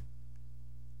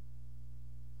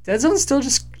 Dead Zone's still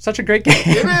just such a great game.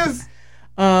 It is.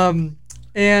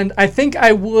 And I think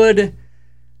I would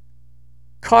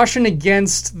caution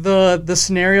against the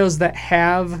scenarios that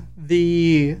have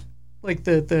the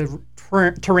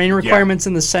terrain requirements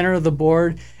in the center of the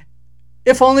board,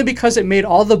 if only because it made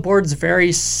all the boards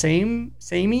very samey.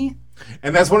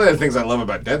 And that's one of the things I love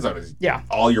about Dead Zone is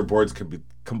all your boards can be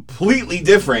completely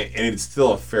different and it's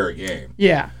still a fair game.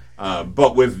 Yeah.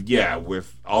 But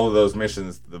with all of those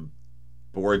missions, the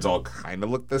boards all kind of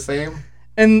look the same.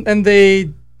 And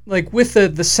they, like, with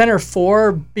the center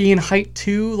 4 being height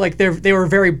 2, like they were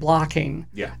very blocking.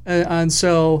 Yeah. And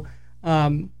so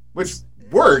which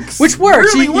works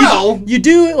really well. You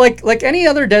do like any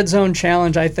other Dead Zone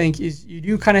challenge, I think, you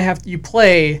do kind of have to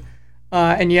play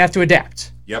and you have to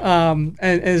adapt. Yep. And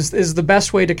is the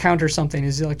best way to counter something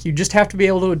is like you just have to be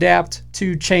able to adapt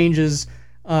to changes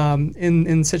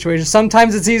in situations.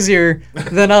 Sometimes it's easier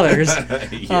than others.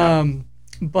 Yeah.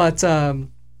 But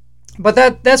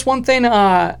that's one thing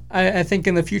I think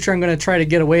in the future I'm going to try to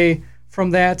get away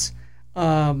from that.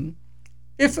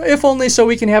 If only so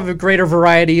we can have a greater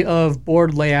variety of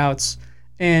board layouts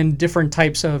and different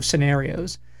types of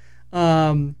scenarios.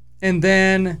 And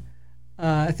then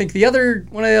I think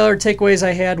one of the other takeaways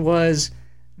I had was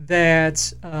that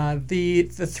the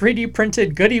 3D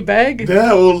printed goodie bag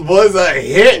that was a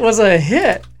hit. Was a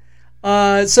hit.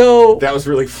 So that was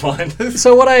really fun.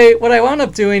 So what I wound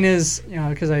up doing is,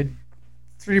 because I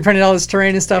 3D printed all this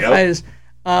terrain and stuff,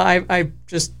 I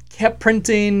just kept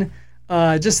printing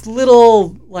just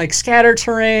little like scatter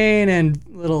terrain and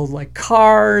little like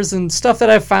cars and stuff that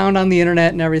I found on the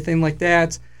internet and everything like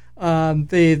that.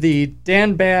 The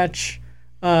Dan Batch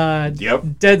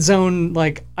Dead Zone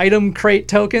like item crate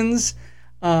tokens.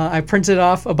 I printed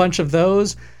off a bunch of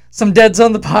those. Some Dead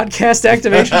Zone the podcast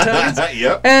activation tokens.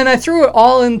 Yep. And I threw it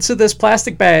all into this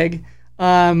plastic bag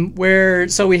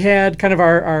so we had kind of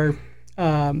our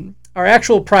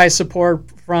actual prize support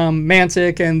from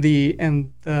Mantic and the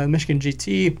Michigan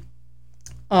GT.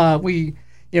 We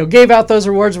gave out those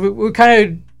rewards. We kind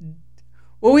of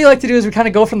what we like to do is we kind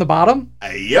of go from the bottom.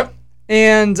 Yep.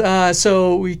 And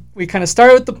so we kind of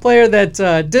started with the player that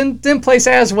didn't place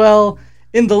as well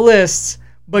in the lists,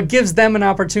 but gives them an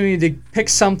opportunity to pick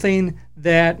something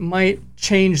that might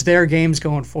change their games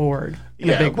going forward.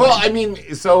 Yeah, well, I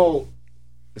mean, so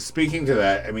speaking to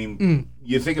that, I mean,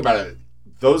 you think about it,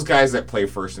 those guys that play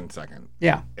first and second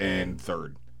and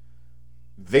third,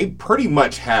 they pretty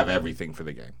much have everything for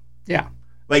the game. Yeah.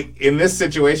 Like, in this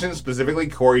situation specifically,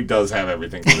 Corey does have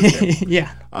everything for the game.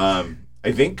 Yeah.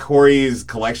 I think Corey's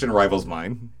collection rivals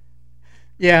mine.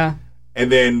 Yeah.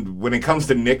 And then when it comes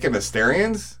to Nick and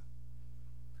Asterians,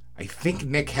 I think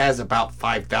Nick has about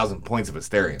 5,000 points of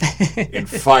Asterian in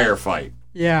Firefight.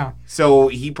 Yeah. So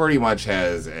he pretty much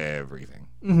has everything.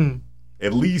 Mm-hmm.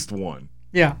 At least one.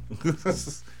 Yeah.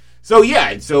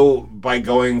 So by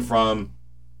going from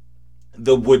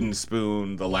the wooden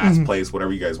spoon, the last place,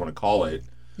 whatever you guys want to call it,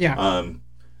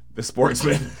 the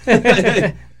sportsman,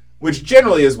 which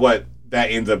generally is what that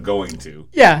ends up going to.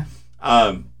 Yeah.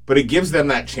 But it gives them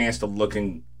that chance to look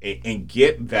and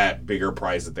get that bigger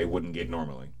prize that they wouldn't get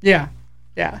normally. Yeah.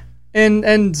 Yeah.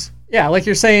 And Yeah, like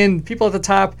you're saying, people at the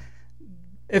top,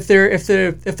 if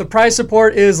the prize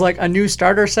support is like a new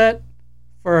starter set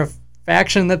for a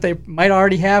faction that they might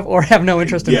already have or have no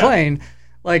interest in playing,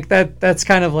 like that's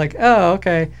kind of like, oh,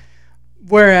 okay.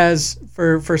 Whereas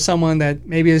for someone that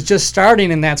maybe is just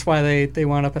starting and that's why they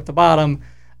wound up at the bottom,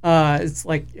 it's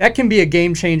like that can be a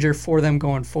game changer for them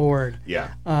going forward.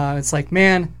 Yeah. It's like,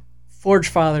 man, Forge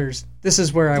Fathers, this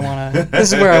is where I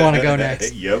wanna go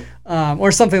next. Yep.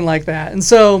 Or something like that. And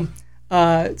so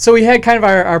we had kind of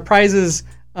our prizes,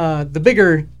 the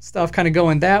bigger stuff kind of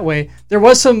going that way. There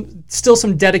was still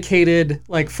some dedicated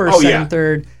like first, second,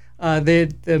 third.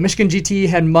 The Michigan GT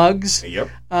had mugs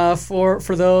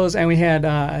for those, and we had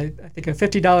I think a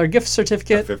 $50 gift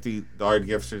certificate. A $50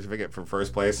 gift certificate for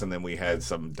first place, and then we had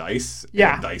some dice.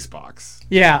 Yeah. And a dice box.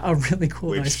 Yeah, a really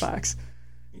cool dice box.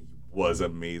 Was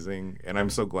amazing, and I'm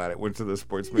so glad it went to the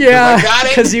Sportsman. Yeah, I got it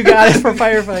because you got it for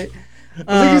Firefight.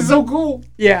 I think it's so cool.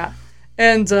 Yeah,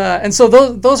 and so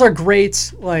those are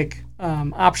great like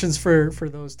options for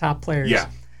those top players. Yeah.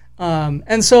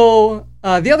 And so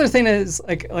the other thing is,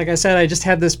 like I said, I just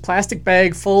had this plastic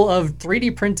bag full of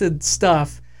 3D printed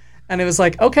stuff, and it was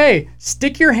like, okay,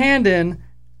 stick your hand in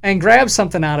and grab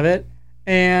something out of it,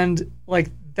 and like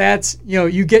that's,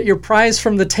 you get your prize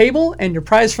from the table and your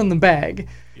prize from the bag.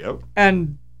 Yep.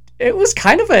 And it was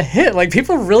kind of a hit. Like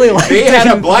people really liked it. They had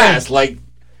a blast. Like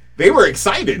they were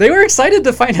excited. They were excited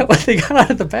to find out what they got out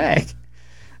of the bag.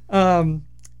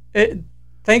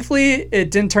 Thankfully, it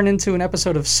didn't turn into an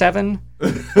episode of Seven.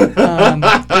 What's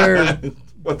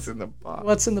in the box?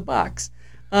 What's in the box?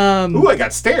 Ooh, I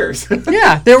got stairs.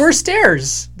 Yeah, there were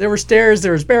stairs. There was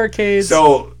barricades.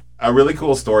 So, a really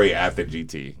cool story at the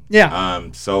GT. Yeah.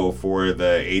 So, for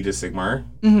the Age of Sigmar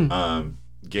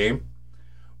game,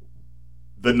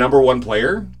 the number one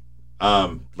player,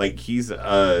 like he's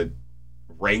a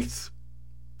ranked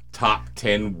top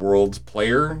 10 world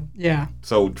player. Yeah.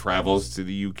 So travels to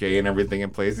the UK and everything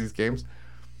and plays these games.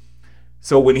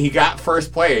 So when he got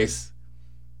first place,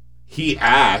 he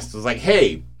was like,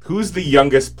 hey, who's the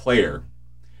youngest player?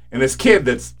 And this kid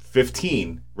that's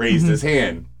 15 raised his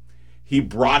hand. He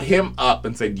brought him up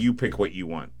and said, you pick what you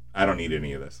want. I don't need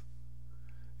any of this.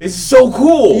 It's so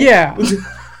cool. Yeah.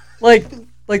 like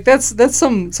that's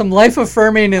some life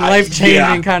affirming and life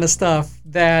changing kind of stuff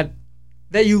that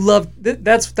you love.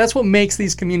 That's what makes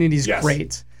these communities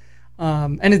great.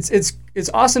 And it's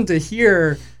awesome to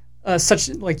hear such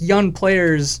like young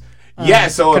players.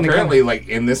 So apparently like,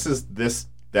 and this is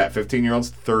that 15-year-old's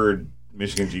third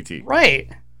Michigan GT. Right.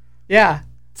 Yeah.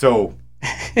 So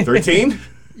 13?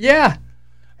 Yeah.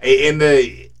 And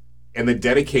the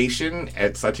dedication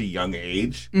at such a young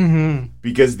age,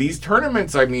 because these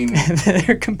tournaments, I mean,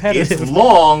 they're competitive. It's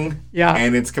long, yeah,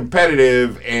 and it's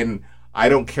competitive, and I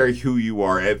don't care who you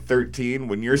are. At 13,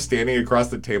 when you're standing across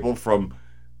the table from,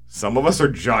 some of us are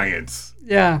giants.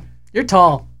 Yeah, you're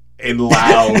tall and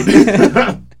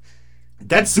loud.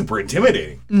 That's super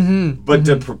intimidating. But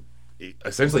to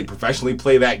essentially professionally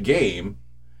play that game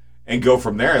and go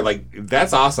from there, like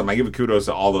that's awesome. I give a kudos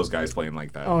to all those guys playing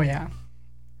like that. Oh yeah.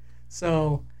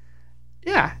 So,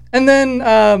 yeah. And then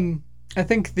I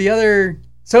think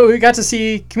so we got to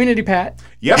see Community Pat.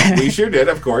 Yep, we sure did,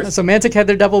 of course. So Mantic had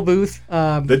their double booth.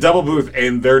 The double booth,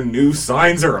 and their new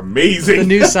signs are amazing. The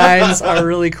new signs are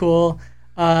really cool.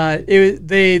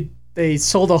 They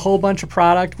sold a whole bunch of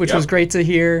product, which was great to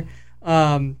hear.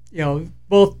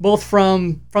 Both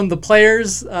from the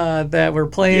players that were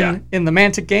playing in the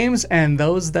Mantic games and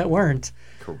those that weren't.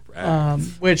 Correct.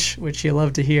 Which you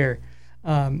love to hear.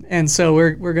 And so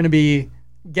we're going to be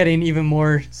getting even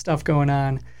more stuff going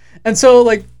on. And so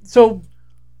the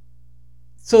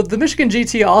Michigan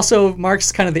GT also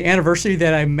marks kind of the anniversary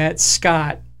that I met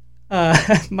Scott,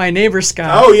 my neighbor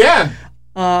Scott. Oh yeah.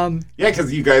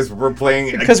 Because you guys were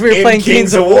playing. Because we were playing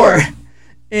Kings of War.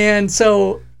 And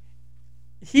so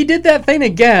he did that thing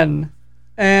again,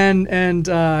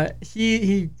 and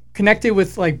he connected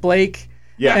with like Blake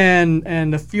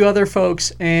and a few other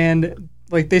folks, and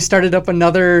like they started up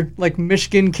another like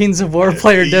Michigan Kings of War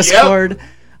player Discord.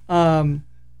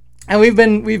 And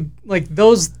we've like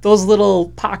those little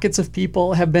pockets of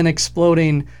people have been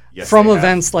exploding from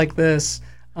events like this.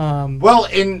 Well,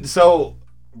 and so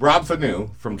Rob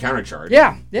Fanu from Countercharge.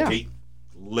 Yeah.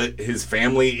 His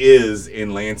family is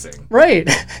in Lansing. Right.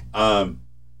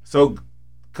 So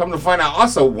come to find out,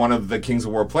 also one of the Kings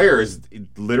of War players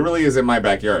literally is in my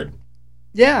backyard.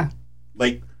 Yeah.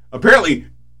 Like apparently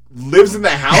lives in the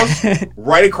house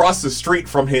right across the street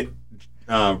from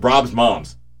Rob's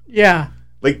mom's. Yeah.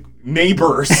 Like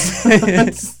neighbors.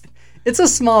 It's a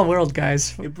small world,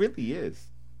 guys. It really is.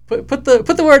 put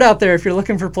the word out there if you're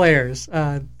looking for players.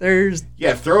 There's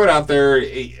throw it out there.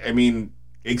 I mean,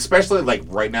 especially like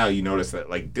right now, you notice that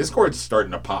like Discord's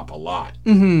starting to pop a lot.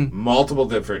 Mm-hmm. Multiple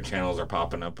different channels are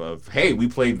popping up of, hey, we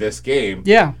played this game.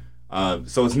 Yeah.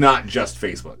 So it's not just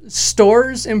Facebook.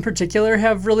 Stores in particular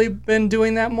have really been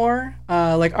doing that more.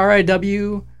 Like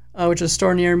RIW, which is a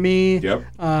store near me. Yep.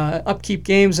 Upkeep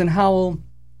Games and Howl.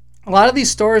 A lot of these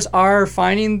stores are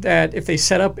finding that if they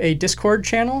set up a Discord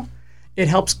channel, it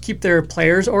helps keep their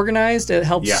players organized. It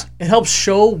helps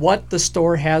show what the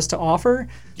store has to offer.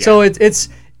 Yeah. So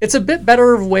it's a bit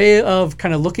better way of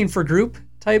kind of looking for group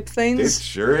type things. It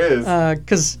sure is.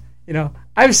 Because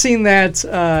I've seen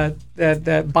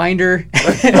that binder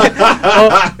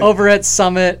over at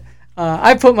Summit.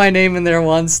 I put my name in there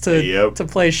once to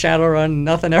play Shadowrun.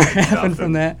 Nothing ever happened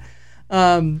from that.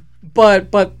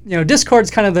 But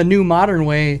Discord's kind of the new modern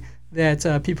way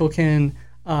that people can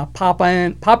pop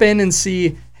in and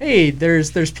see, hey,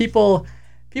 there's people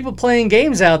playing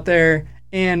games out there,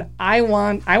 and I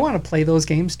want to play those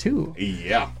games too.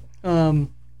 Yeah.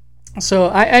 So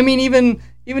I mean even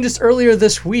just earlier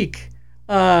this week,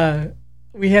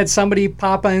 we had somebody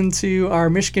pop into our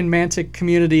Michigan Mantic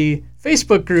community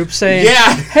Facebook group saying,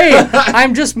 hey,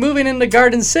 I'm just moving into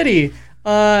Garden City.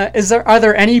 Are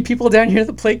there any people down here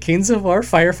that play Kings of War,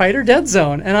 Firefighter, Dead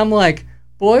Zone? And I'm like,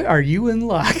 boy, are you in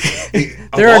luck.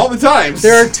 All the times.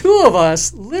 There are two of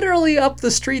us literally up the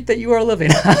street that you are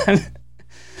living on.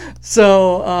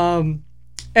 So,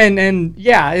 and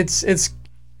yeah, it's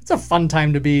a fun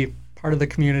time to be part of the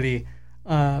community,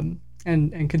 and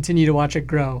continue to watch it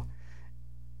grow.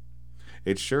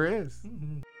 It sure is.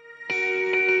 Mm-hmm.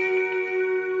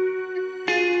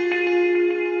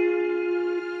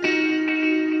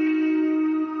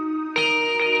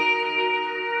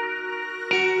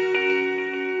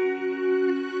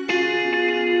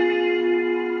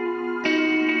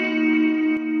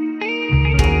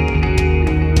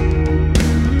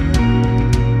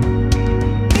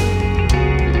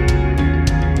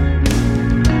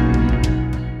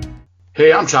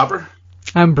 Hey, I'm Chopper.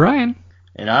 I'm Brian.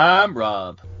 And I'm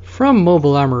Rob. From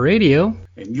Mobile Armor Radio.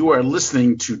 And you are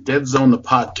listening to Dead Zone, the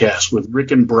podcast with Rick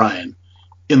and Brian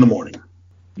in the morning.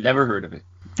 Never heard of it.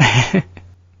 I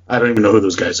don't even know who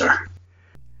those guys are.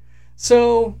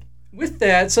 So with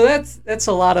that, that's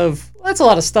a lot of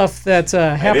stuff that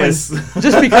happens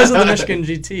just because of the Michigan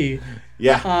GT.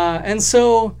 Yeah. And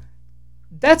so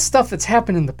that's stuff that's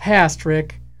happened in the past,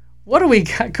 Rick. What do we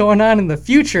got going on in the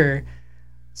future?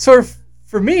 So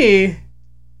for me,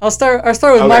 I'll start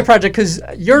with my project because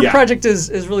your project is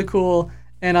really cool,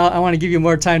 and I want to give you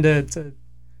more time to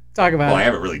talk about it. Well, I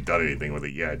haven't really done anything with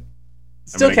it yet.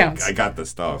 Still counts. I got the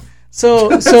stuff. So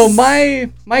my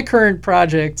current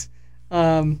project,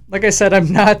 like I said,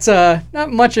 I'm not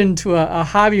much into a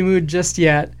hobby mood just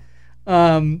yet,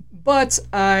 but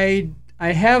I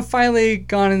have finally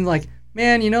gone and like,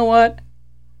 man, you know what?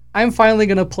 I'm finally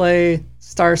gonna play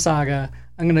Star Saga.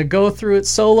 I'm going to go through it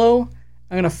solo.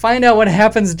 I'm going to find out what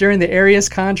happens during the Arius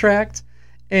contract.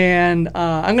 And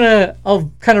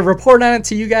I'll kind of report on it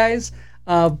to you guys.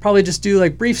 Probably just do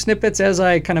like brief snippets as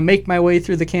I kind of make my way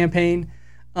through the campaign.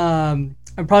 I'm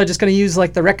probably just going to use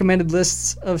like the recommended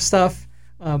lists of stuff.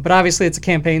 But obviously it's a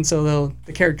campaign, so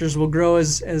the characters will grow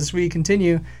as we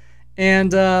continue.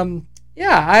 And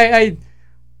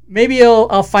maybe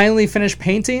I'll finally finish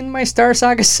painting my Star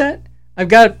Saga set. I've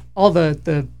got all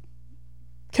the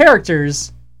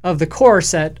characters of the core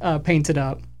set painted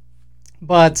up,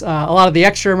 but a lot of the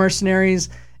extra mercenaries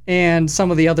and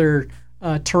some of the other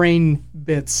terrain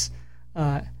bits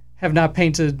have not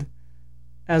painted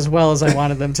as well as I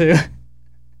wanted them to.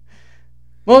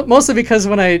 Mostly because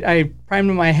when I primed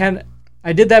them,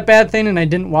 I did that bad thing and I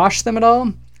didn't wash them at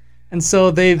all, and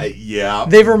so they've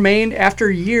remained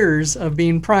after years of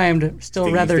being primed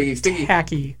still rather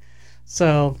tacky.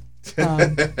 So,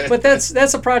 but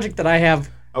that's a project that I have.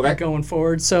 Okay. Going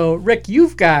forward. So, Rick,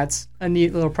 you've got a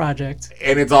neat little project.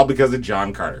 And it's all because of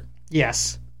John Carter.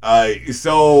 Yes.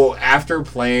 So, after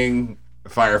playing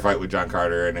Firefight with John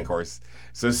Carter, and of course,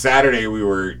 so Saturday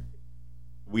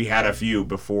we had a few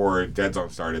before Dead Zone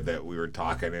started that we were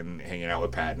talking and hanging out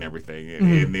with Pat and everything.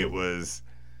 And it was,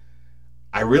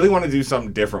 I really want to do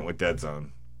something different with Dead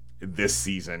Zone this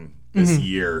season, this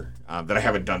year, that I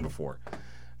haven't done before.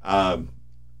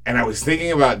 And I was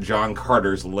thinking about John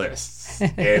Carter's lists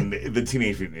and the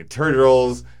Teenage Mutant Ninja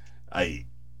Turtles,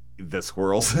 the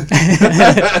squirrels,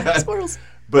 squirrels,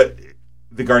 but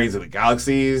the Guardians of the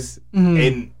Galaxies,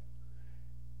 and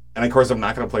of course I'm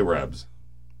not going to play Rebs.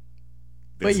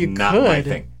 But you not could. My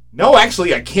thing. No,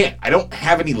 actually I can't. I don't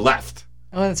have any left.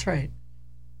 Oh, that's right.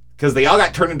 Because they all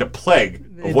got turned into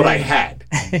Plague. of what I had,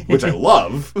 which I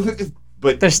love,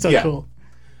 but They're still yeah. cool.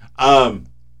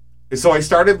 So I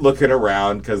started looking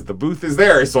around because the booth is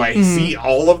there, so I see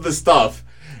all of the stuff,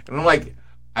 and I'm like,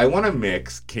 I want to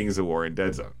mix Kings of War and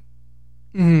Dead Zone.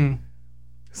 Mm-hmm.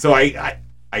 So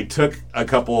I took a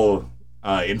couple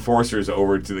enforcers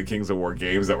over to the Kings of War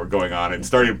games that were going on and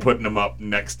started putting them up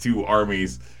next to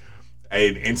armies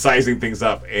and sizing things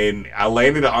up, and I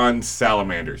landed on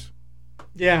salamanders.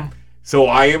 Yeah. So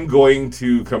I am going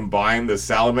to combine the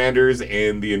salamanders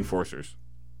and the enforcers.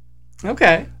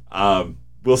 Okay.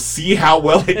 We'll see how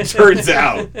well it turns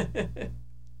out.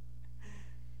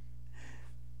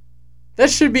 That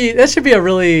should be a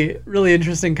really, really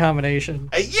interesting combination.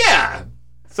 Yeah.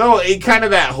 So it kind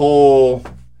of that whole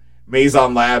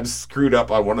Maison Labs screwed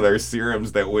up on one of their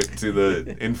serums that went to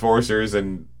the enforcers,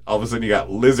 and all of a sudden you got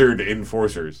lizard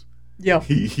enforcers. Yep.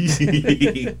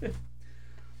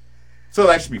 So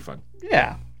that should be fun.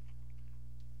 Yeah.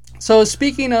 So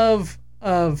speaking of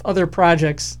other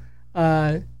projects,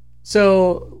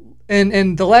 so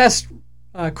in the last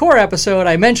core episode,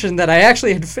 I mentioned that I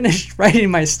actually had finished writing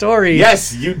my story.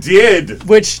 Yes, you did.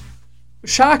 Which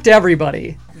shocked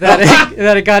everybody that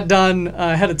it got done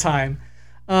ahead of time.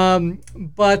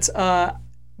 But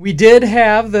we did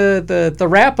have the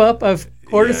wrap up of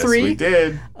quarter Yes, 3. we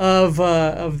did. Of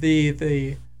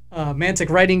the Mantic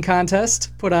writing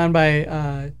contest put on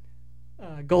by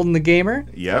Golden the Gamer.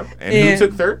 Yep. And who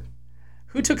took third?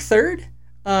 Who took third?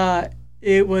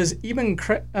 It was Eben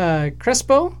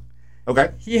Crespo.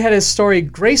 Okay. He had his story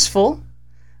Graceful,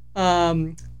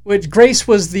 which Grace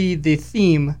was the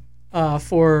theme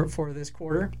for this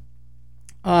quarter.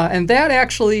 And that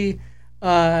actually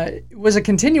was a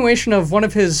continuation of one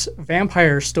of his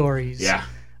vampire stories. Yeah.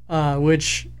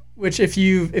 Which if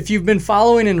you've been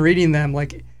following and reading them,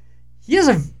 like he has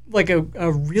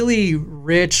a really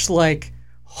rich, like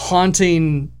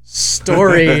haunting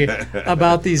story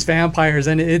about these vampires,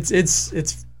 and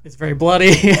it's very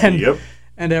bloody and Yep.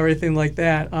 and everything like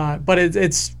that. But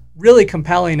it's really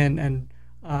compelling, and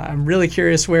I'm really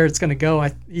curious where it's going to go.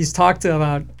 He's talked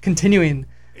about continuing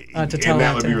to tell And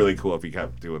that would tale. be really cool if he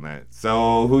kept doing that.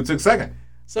 So who took second?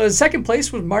 So in second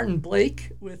place was Martin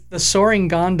Blake with The Soaring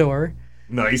Gondor.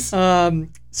 Nice.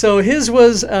 So his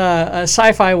was a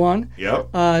sci-fi one.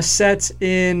 Yep. Set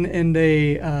in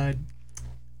a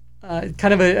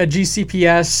kind of a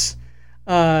GCPS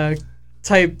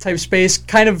type space,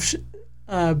 kind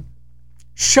of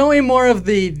showing more of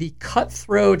the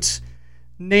cutthroat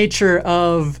nature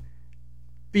of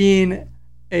being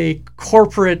a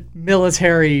corporate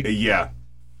military Yeah.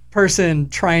 person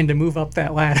trying to move up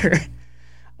that ladder,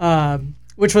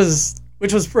 which was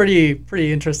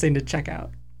pretty interesting to check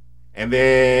out. And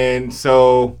then,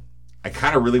 so I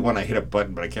kind of really want to hit a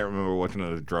button, but I can't remember which one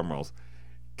of the drum rolls.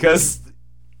 Because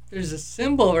There's a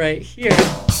symbol right here.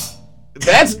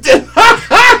 that's...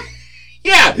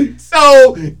 Yeah,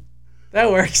 so That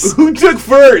works. who took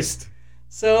first?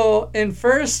 So in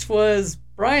first was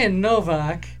Brian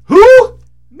Novak. Who?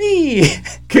 Me.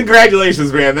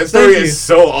 Congratulations, man. That story Thank you. is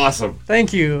so awesome.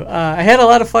 Thank you. I had a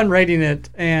lot of fun writing it,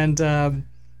 and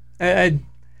I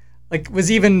like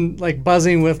was even like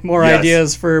buzzing with more Yes.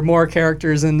 ideas for more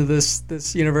characters into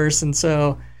this universe, and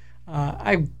so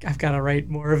I've got to write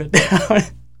more of it down.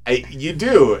 You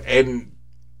do, and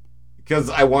because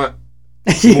I want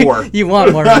more. You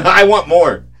want more of it. I want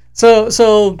more.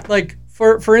 So like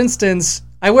for instance,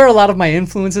 I wear a lot of my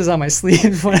influences on my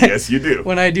sleeve when Yes, you do.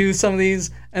 when I do some of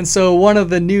these, and so one of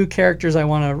the new characters I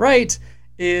want to write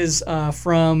is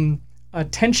from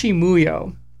Tenchi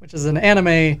Muyo, which is an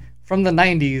anime from the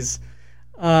 90s.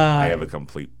 I have a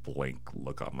complete blank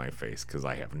look on my face because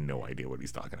I have no idea what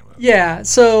he's talking about. Yeah,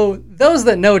 so those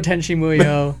that know Tenchi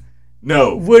Muyo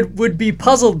No. would be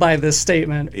puzzled by this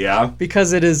statement. Yeah?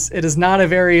 Because it is not a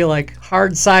very like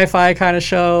hard sci-fi kind of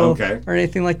show Okay. or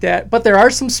anything like that. But there are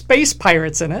some space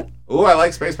pirates in it. Ooh, I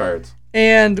like Space Pirates.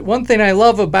 And one thing I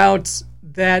love about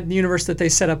that universe that they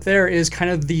set up there is kind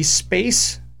of the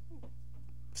space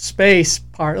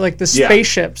part, like the Yeah.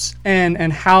 spaceships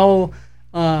and how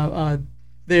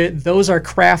those are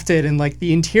crafted and like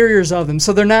the interiors of them.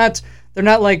 So they're not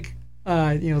like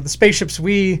the spaceships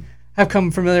we have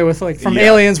come familiar with, like from Yeah.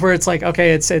 Aliens, where it's like,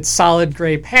 okay, it's solid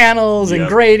gray panels and Yep.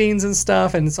 gratings and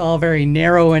stuff, and it's all very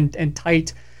narrow and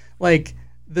tight. Like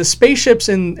the spaceships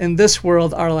in this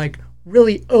world are like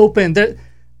really open.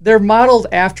 They're modeled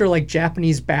after like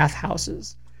Japanese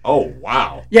bathhouses. Oh,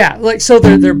 wow. Yeah, like so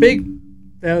they're big.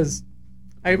 That was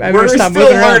I better We're stop still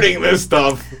moving around. learning this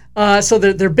stuff. So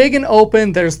they're big and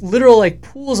open. There's literal like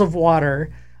pools of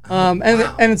water, and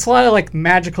it's a lot of like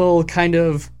magical kind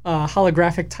of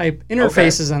holographic type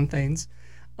interfaces on things.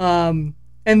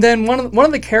 And then one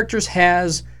of the characters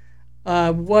has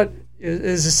what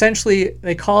is essentially,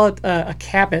 they call it a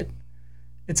cabbit.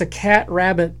 It's a cat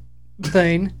rabbit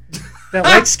thing that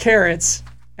likes carrots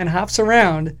and hops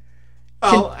around.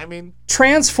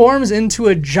 Transforms into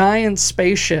a giant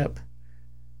spaceship.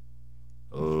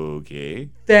 Okay.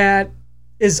 That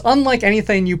is unlike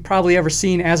anything you've probably ever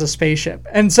seen as a spaceship.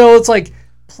 And so it's like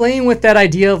playing with that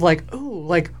idea of like, ooh,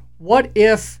 like what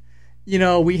if,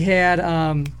 we had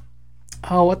and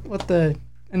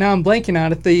now I'm blanking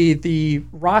on it, the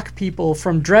rock people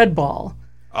from Dreadball.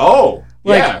 Oh,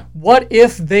 yeah. What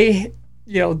if they,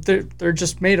 they're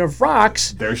just made of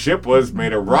rocks. Their ship was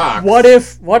made of rocks. What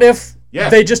if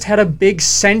they just had a big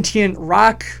sentient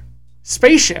rock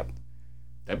spaceship?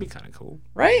 That'd be kind of cool.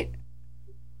 Right?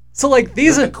 So like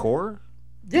these are the core?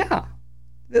 Yeah.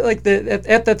 Like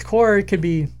at the core it could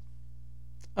be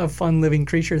a fun living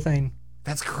creature thing.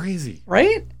 That's crazy.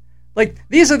 Right? Like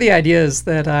these are the ideas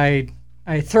that I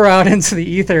throw out into the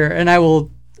ether and I will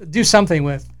do something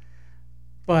with.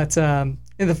 But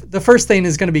the first thing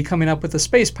is going to be coming up with a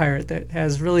space pirate that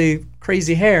has really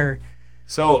crazy hair.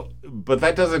 So, but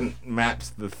that doesn't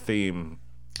match the theme.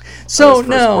 So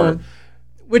no,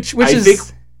 which I is think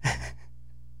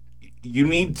you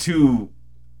need to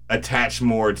attach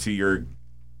more to your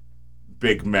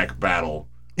big mech battle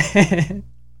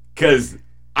because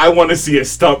I want to see a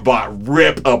stunt bot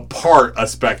rip apart a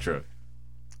Spectra.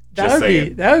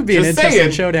 That would be an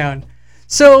interesting showdown.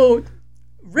 So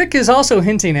Rick is also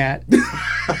hinting at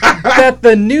that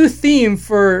the new theme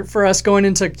for us going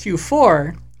into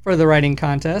Q4 for the writing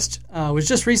contest was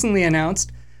just recently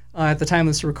announced at the time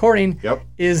of this recording. Yep.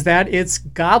 Is that it's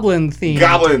Goblin themed.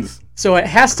 Goblins. So it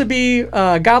has to be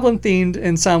Goblin themed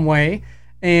in some way,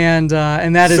 and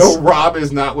that is. So Rob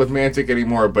is not with Mantic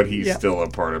anymore, but he's still a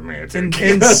part of Mantic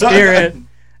in spirit.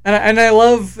 And I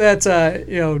love that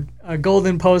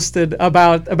Golden posted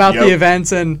about the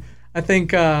events, and I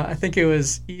think it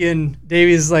was Ian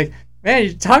Davies like, man,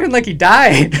 you're talking like he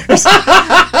died.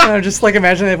 I'm just like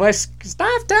imagining that voice.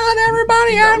 Stop telling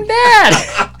everybody I'm dead.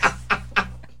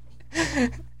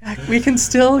 We can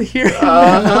still hear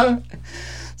him.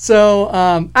 So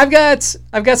I've got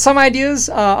some ideas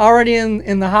already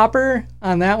in the hopper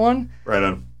on that one. Right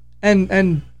on.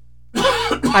 And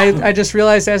I just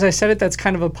realized as I said it, that's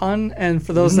kind of a pun. And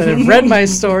for those that have read my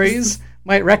stories,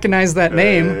 might recognize that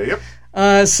name.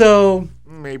 Yep. So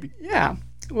maybe. Yeah.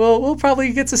 Well, we'll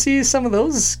probably get to see some of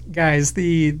those guys.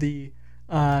 The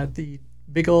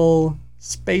big ol'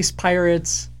 space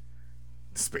pirates.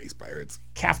 Space pirates.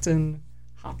 Captain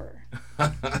Hopper.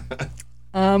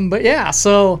 But yeah,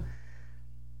 so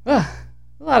a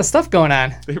lot of stuff going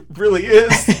on. It really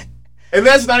is. And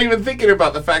that's not even thinking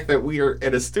about the fact that we are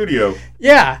in a studio.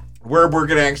 Yeah. Where we're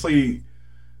going to actually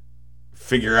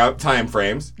figure out time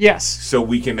frames. Yes. So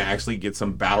we can actually get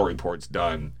some battle reports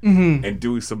done and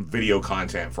do some video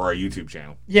content for our YouTube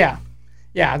channel. Yeah.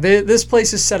 Yeah. This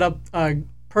place is set up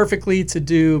perfectly to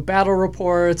do battle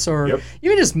reports or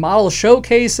even just model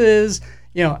showcases,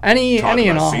 any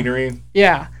and all. Scenery.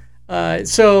 Yeah.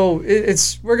 So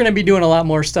we're going to be doing a lot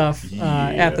more stuff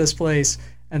at this place.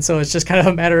 And so it's just kind of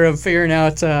a matter of figuring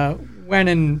out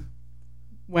when.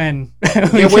 When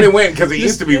and when, because it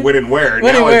used to be when and where.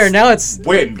 When and where. Now it's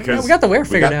when, because we got the where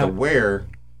figured out. We got the where.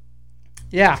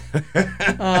 Yeah.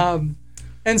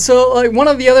 And so like one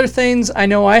of the other things I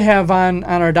know I have on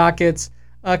our dockets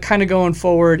kind of going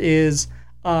forward is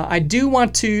I do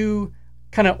want to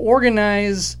kind of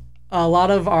organize a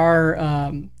lot of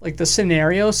our like the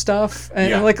scenario stuff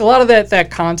and like a lot of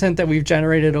that content that we've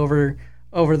generated over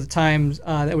the times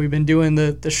that we've been doing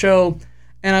the show.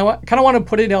 And I kind of want to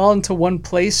put it all into one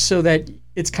place so that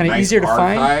it's kind of easier to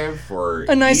find. For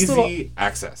a nice easy little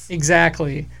access.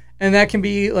 Exactly. And that can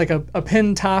be like a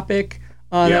pinned topic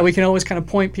that we can always kind of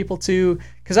point people to.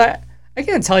 Because I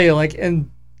can't tell you, like,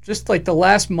 in just like the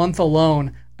last month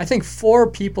alone, I think 4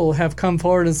 people have come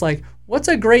forward and it's like, what's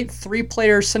a great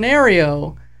 3-player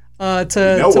scenario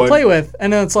to play with?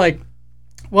 And then it's like,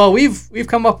 well, we've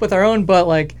come up with our own, but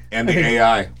like... And the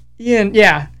AI.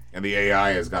 Yeah. And the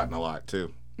AI has gotten a lot,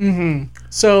 too. Mm-hmm.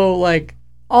 So, like,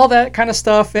 all that kind of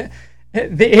stuff. The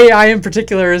AI in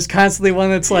particular is constantly one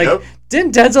that's like,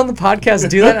 didn't Deads on the podcast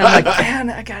do that? And I'm like, man,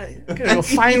 I gotta go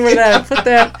find where that put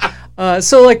that.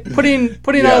 So, like,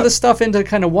 putting all this stuff into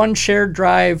kind of one shared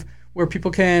drive where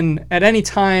people can, at any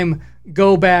time,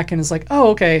 go back and it's like,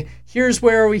 oh, okay, here's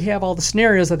where we have all the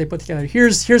scenarios that they put together.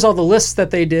 Here's all the lists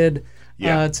that they did.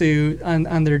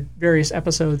 On their various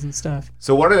episodes and stuff.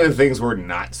 So one of the things we're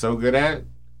not so good at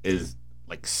is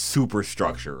like super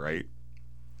structure, right?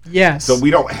 Yes. So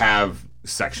we don't have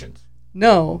sections.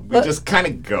 No. We just kind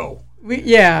of go.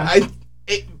 And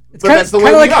But that's the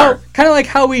way we are. Kind of like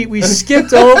how we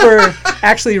skipped over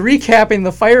actually recapping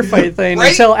the firefight thing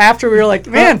until after we were like,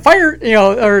 man, fire,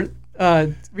 or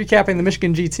recapping the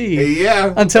Michigan GT.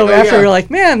 Yeah. Until after we were like,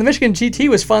 man, the Michigan GT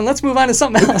was fun. Let's move on to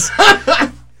something else.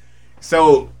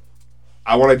 So,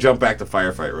 I want to jump back to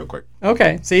firefight real quick.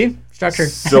 Okay. See? Structure.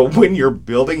 So, when you're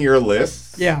building your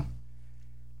lists, yeah,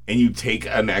 and you take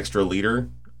an extra leader,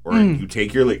 or you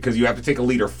take your because you have to take a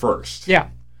leader first. Yeah.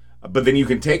 But then you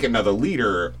can take another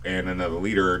leader, and another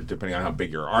leader, depending on how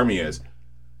big your army is,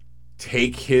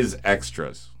 take his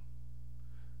extras.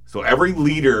 So every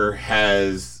leader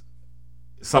has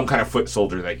some kind of foot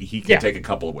soldier that he can take a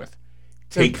couple with.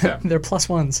 Take them. They're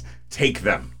 +1s. Take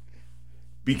them.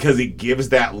 Because it gives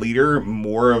that leader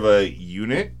more of a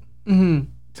unit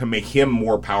to make him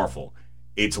more powerful.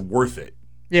 It's worth it.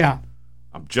 Yeah.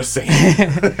 I'm just saying.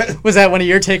 Was that one of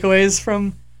your takeaways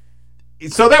from...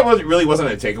 So that really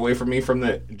wasn't a takeaway for me from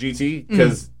the GT,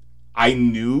 because I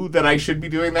knew that I should be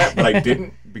doing that, but I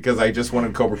didn't, because I just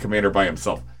wanted Cobra Commander by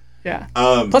himself. Yeah.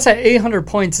 Plus at 800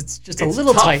 points, it's just a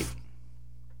little tough, tight.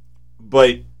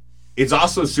 But it's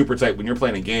also super tight when you're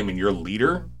playing a game and your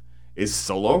leader is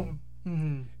solo.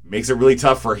 Makes it really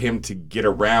tough for him to get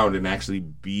around and actually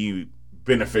be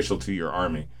beneficial to your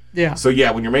army. Yeah. So yeah,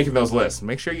 when you're making those lists,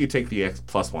 make sure you take the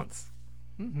 +1s.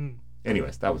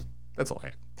 Anyways, that's all I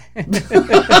had.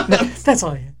 That's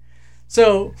all I had.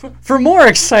 So, for more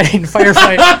exciting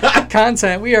firefight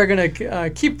content, we are going to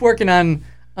keep working on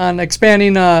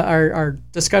expanding our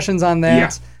discussions on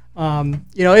that. Yeah.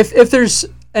 If there's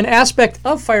an aspect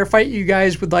of firefight you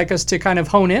guys would like us to kind of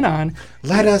hone in on,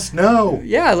 let us know.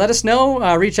 Yeah, let us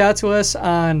know. Reach out to us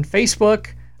on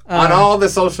Facebook. On all the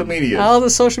social medias. All the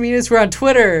social medias. We're on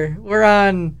Twitter. We're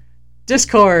on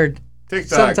Discord.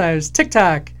 TikTok. Sometimes.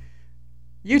 TikTok.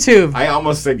 YouTube. I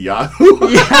almost said Yahoo.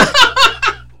 Yeah.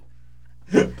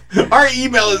 Our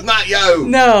email is not Yahoo.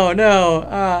 No.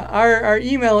 Our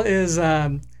email is...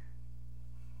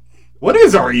 what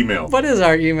is our email? What is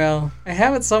our email? I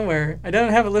have it somewhere. I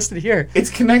don't have it listed here. It's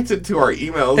connected to our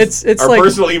emails. It's our like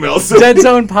personal emails.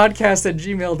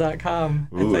 deadzonepodcast@gmail.com.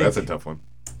 Ooh, that's a tough one.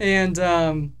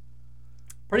 And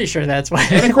pretty sure that's why.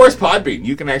 And of course, Podbean.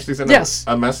 You can actually send yes.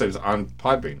 a message on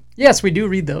Podbean. Yes, we do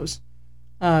read those.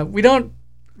 We don't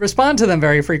respond to them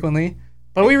very frequently,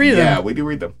 but we read them. Yeah, we do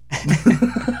read them.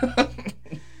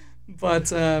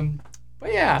 But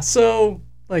yeah, so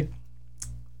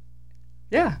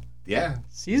yeah.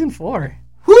 Season 4.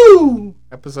 Woo!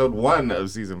 Episode 1 of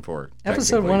season 4.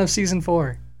 Episode 1 of season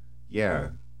 4. Yeah.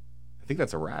 I think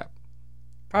that's a wrap.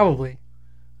 Probably.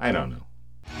 I don't know.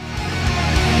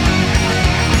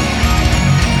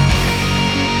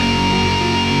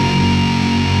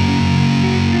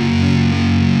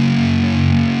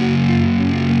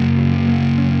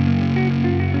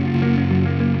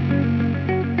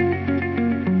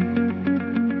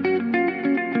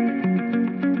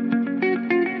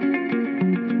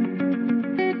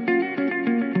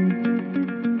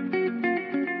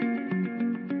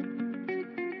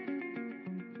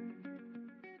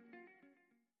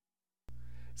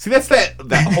 See, that's that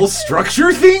whole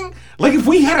structure thing. Like, if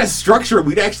we had a structure,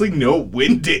 we'd actually know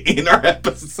when to end our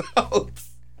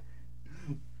episodes.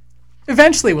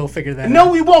 Eventually, we'll figure that out. No,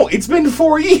 we won't. It's been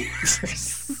 4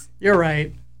 years. You're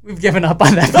right. We've given up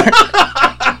on that part.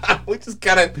 We just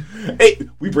gotta... Hey,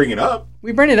 we bring it up.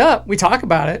 We bring it up. We talk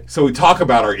about it. So we talk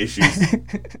about our issues.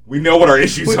 We know what our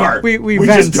issues are. We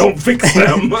just don't fix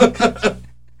them.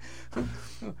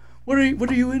 What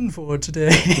are you in for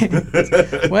today?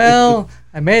 Well,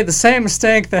 I made the same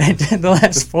mistake that I did the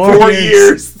last 4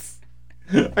 years.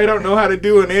 I don't know how to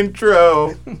do an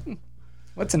intro.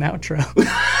 What's an outro?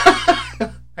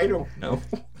 I don't know.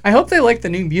 I hope they like the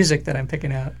new music that I'm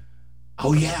picking out.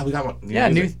 Oh yeah, we got one.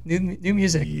 New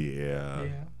music. Yeah.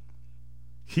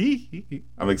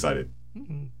 I'm excited.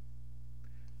 Mm-mm.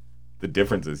 The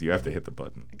difference is you have to hit the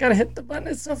button. I gotta hit the button.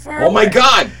 It's so far away. Oh my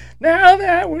God! Now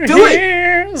that we're Do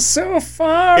here, so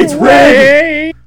far it's away. Red.